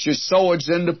can beat your swords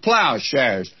into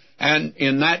plowshares. And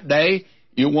in that day,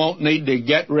 you won't need to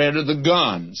get rid of the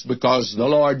guns, because the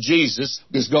Lord Jesus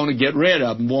is going to get rid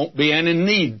of them. Won't be any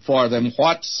need for them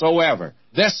whatsoever.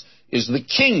 This is the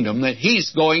kingdom that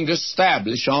He's going to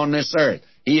establish on this earth.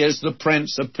 He is the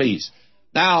Prince of Peace.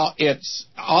 Now, it's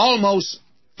almost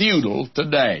futile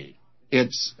today.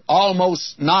 It's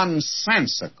almost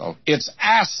nonsensical. It's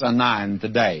asinine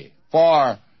today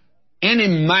for any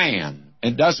man.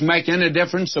 It doesn't make any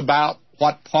difference about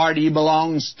what party he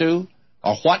belongs to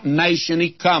or what nation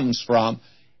he comes from,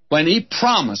 when he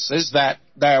promises that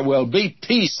there will be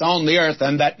peace on the earth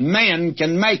and that men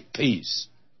can make peace.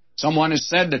 Someone has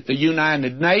said that the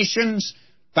United Nations,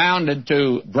 founded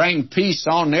to bring peace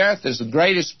on the earth, is the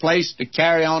greatest place to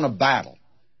carry on a battle.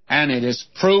 and it is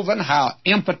proven how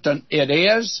impotent it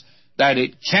is, that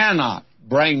it cannot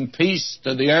bring peace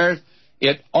to the earth.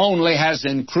 It only has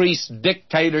increased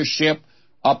dictatorship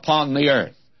upon the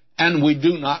earth, and we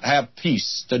do not have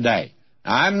peace today.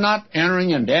 Now, I'm not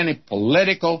entering into any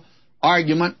political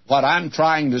argument. What I'm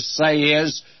trying to say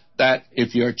is that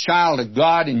if you're a child of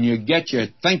God and you get your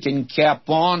thinking cap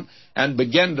on and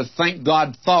begin to think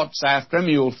God thoughts after Him,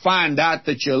 you'll find out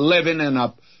that you're living in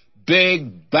a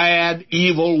big, bad,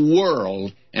 evil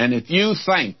world. And if you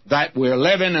think that we're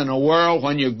living in a world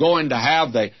when you're going to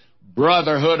have the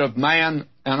brotherhood of man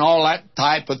and all that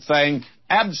type of thing,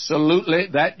 absolutely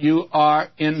that you are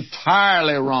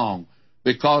entirely wrong,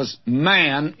 because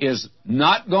man is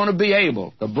not going to be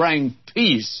able to bring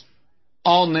peace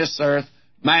on this earth.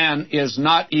 Man is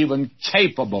not even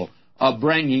capable of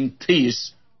bringing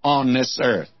peace on this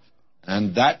earth.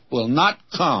 And that will not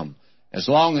come as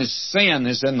long as sin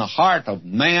is in the heart of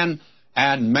man,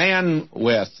 and man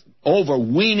with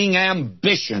overweening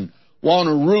ambition want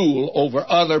to rule over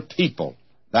other people.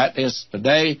 That is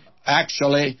today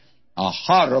actually a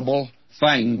horrible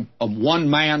thing, of one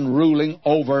man ruling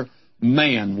over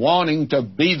man, wanting to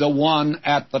be the one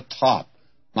at the top.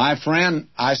 My friend,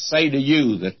 I say to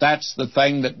you that that's the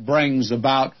thing that brings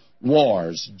about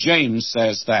wars. James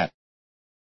says that.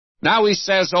 Now he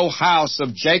says, O house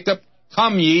of Jacob,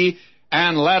 come ye,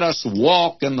 and let us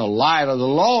walk in the light of the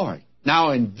Lord.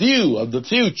 Now, in view of the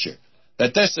future,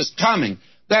 that this is coming,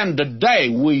 then today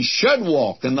we should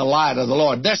walk in the light of the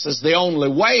Lord. This is the only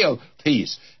way of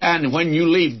peace. And when you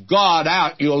leave God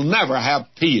out, you'll never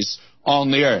have peace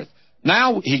on the earth.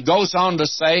 Now, he goes on to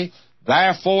say,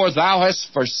 Therefore thou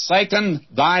hast forsaken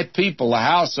thy people, the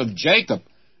house of Jacob,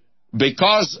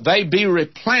 because they be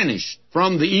replenished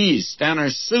from the east, and are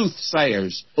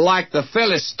soothsayers like the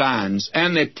Philistines,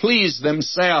 and they please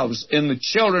themselves in the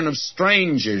children of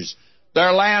strangers.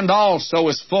 Their land also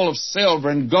is full of silver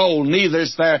and gold, neither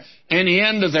is there any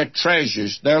end of their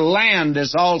treasures. Their land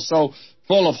is also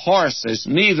full of horses,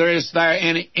 neither is there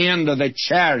any end of their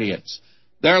chariots.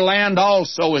 Their land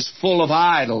also is full of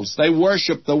idols. They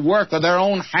worship the work of their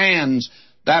own hands,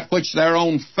 that which their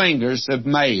own fingers have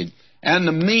made. And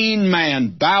the mean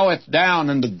man boweth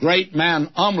down, and the great man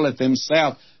humbleth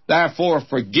himself. Therefore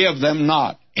forgive them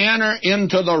not. Enter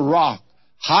into the rock.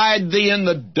 Hide thee in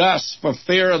the dust for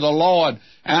fear of the Lord,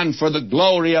 and for the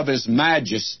glory of His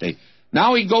majesty.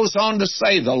 Now he goes on to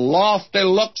say, the lofty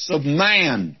looks of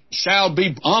man shall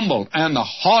be humbled, and the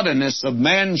haughtiness of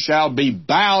men shall be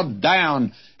bowed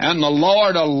down, and the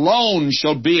Lord alone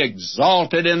shall be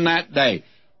exalted in that day.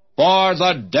 For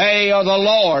the day of the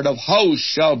Lord of hosts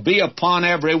shall be upon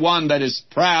every one that is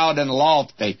proud and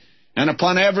lofty, and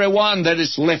upon every one that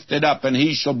is lifted up, and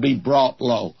he shall be brought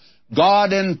low.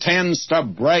 God intends to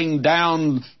bring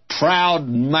down proud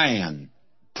man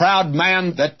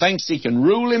that thinks he can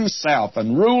rule himself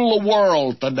and rule the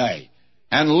world today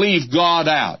and leave God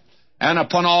out. And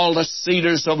upon all the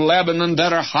cedars of Lebanon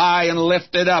that are high and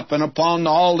lifted up, and upon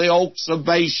all the oaks of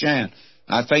Bashan.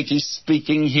 I think he's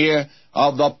speaking here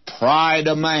of the pride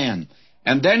of man.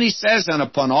 And then he says, and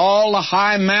upon all the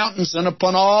high mountains and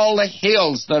upon all the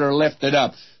hills that are lifted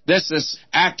up. This is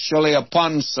actually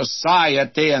upon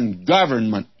society and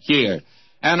government here.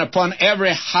 And upon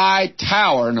every high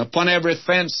tower and upon every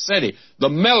fenced city. The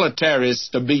military is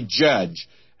to be judged.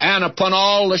 And upon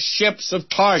all the ships of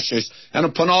Tarshish and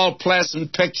upon all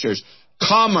pleasant pictures.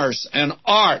 Commerce and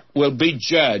art will be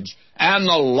judged. And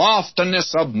the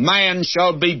loftiness of man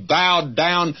shall be bowed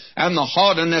down, and the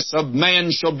haughtiness of man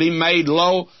shall be made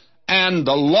low, and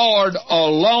the Lord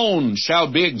alone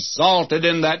shall be exalted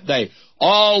in that day.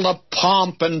 All the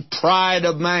pomp and pride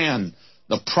of man,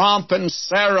 the pomp and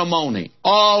ceremony,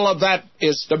 all of that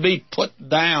is to be put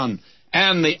down,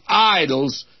 and the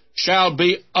idols shall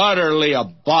be utterly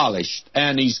abolished.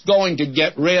 And he's going to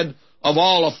get rid of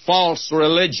all of false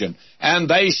religion. And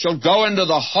they shall go into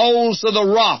the holes of the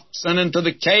rocks and into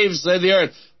the caves of the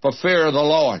earth for fear of the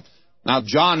Lord. Now,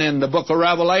 John in the book of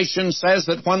Revelation says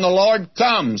that when the Lord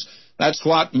comes, that's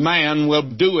what man will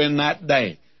do in that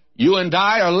day. You and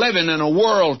I are living in a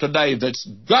world today that's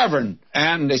governed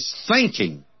and is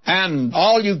thinking. And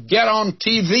all you get on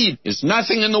TV is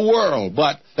nothing in the world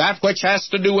but that which has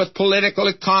to do with political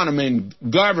economy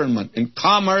and government and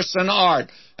commerce and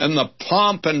art and the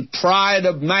pomp and pride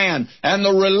of man and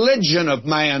the religion of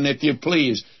man, if you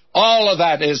please. All of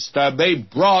that is to be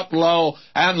brought low,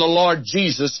 and the Lord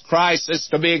Jesus Christ is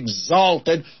to be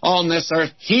exalted on this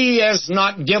earth. He has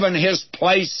not given His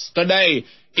place today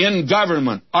in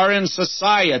government, or in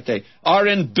society, or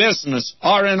in business,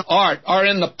 or in art, or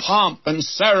in the pomp and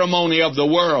ceremony of the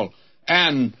world.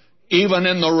 And even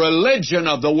in the religion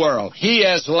of the world. He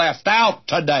is left out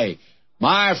today.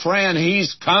 My friend,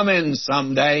 He's coming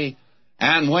someday,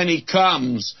 and when He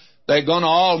comes, they're going to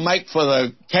all make for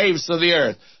the caves of the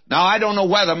earth. Now, I don't know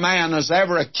whether man is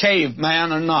ever a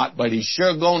caveman or not, but he's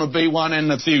sure going to be one in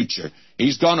the future.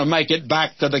 He's going to make it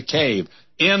back to the cave.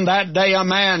 In that day a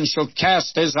man shall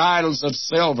cast his idols of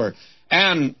silver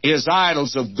and his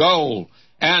idols of gold,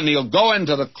 and he'll go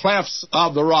into the clefts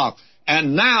of the rock.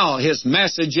 And now his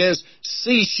message is,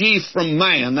 cease ye from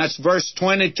man, that's verse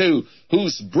 22,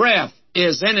 whose breath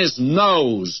is in his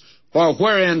nose, for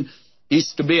wherein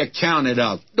he's to be accounted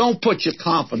of. Don't put your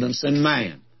confidence in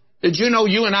man. Did you know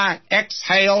you and I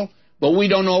exhale, but we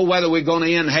don't know whether we're going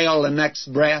to inhale the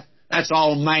next breath? That's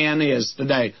all man is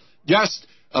today. Just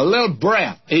a little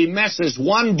breath. He misses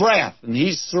one breath, and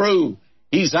he's through.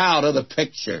 He's out of the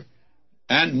picture.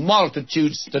 And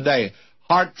multitudes today,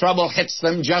 heart trouble hits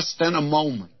them just in a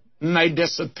moment, and they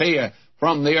disappear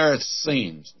from the earth's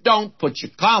scenes. Don't put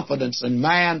your confidence in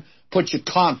man. Put your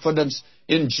confidence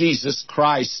in Jesus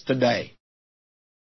Christ today.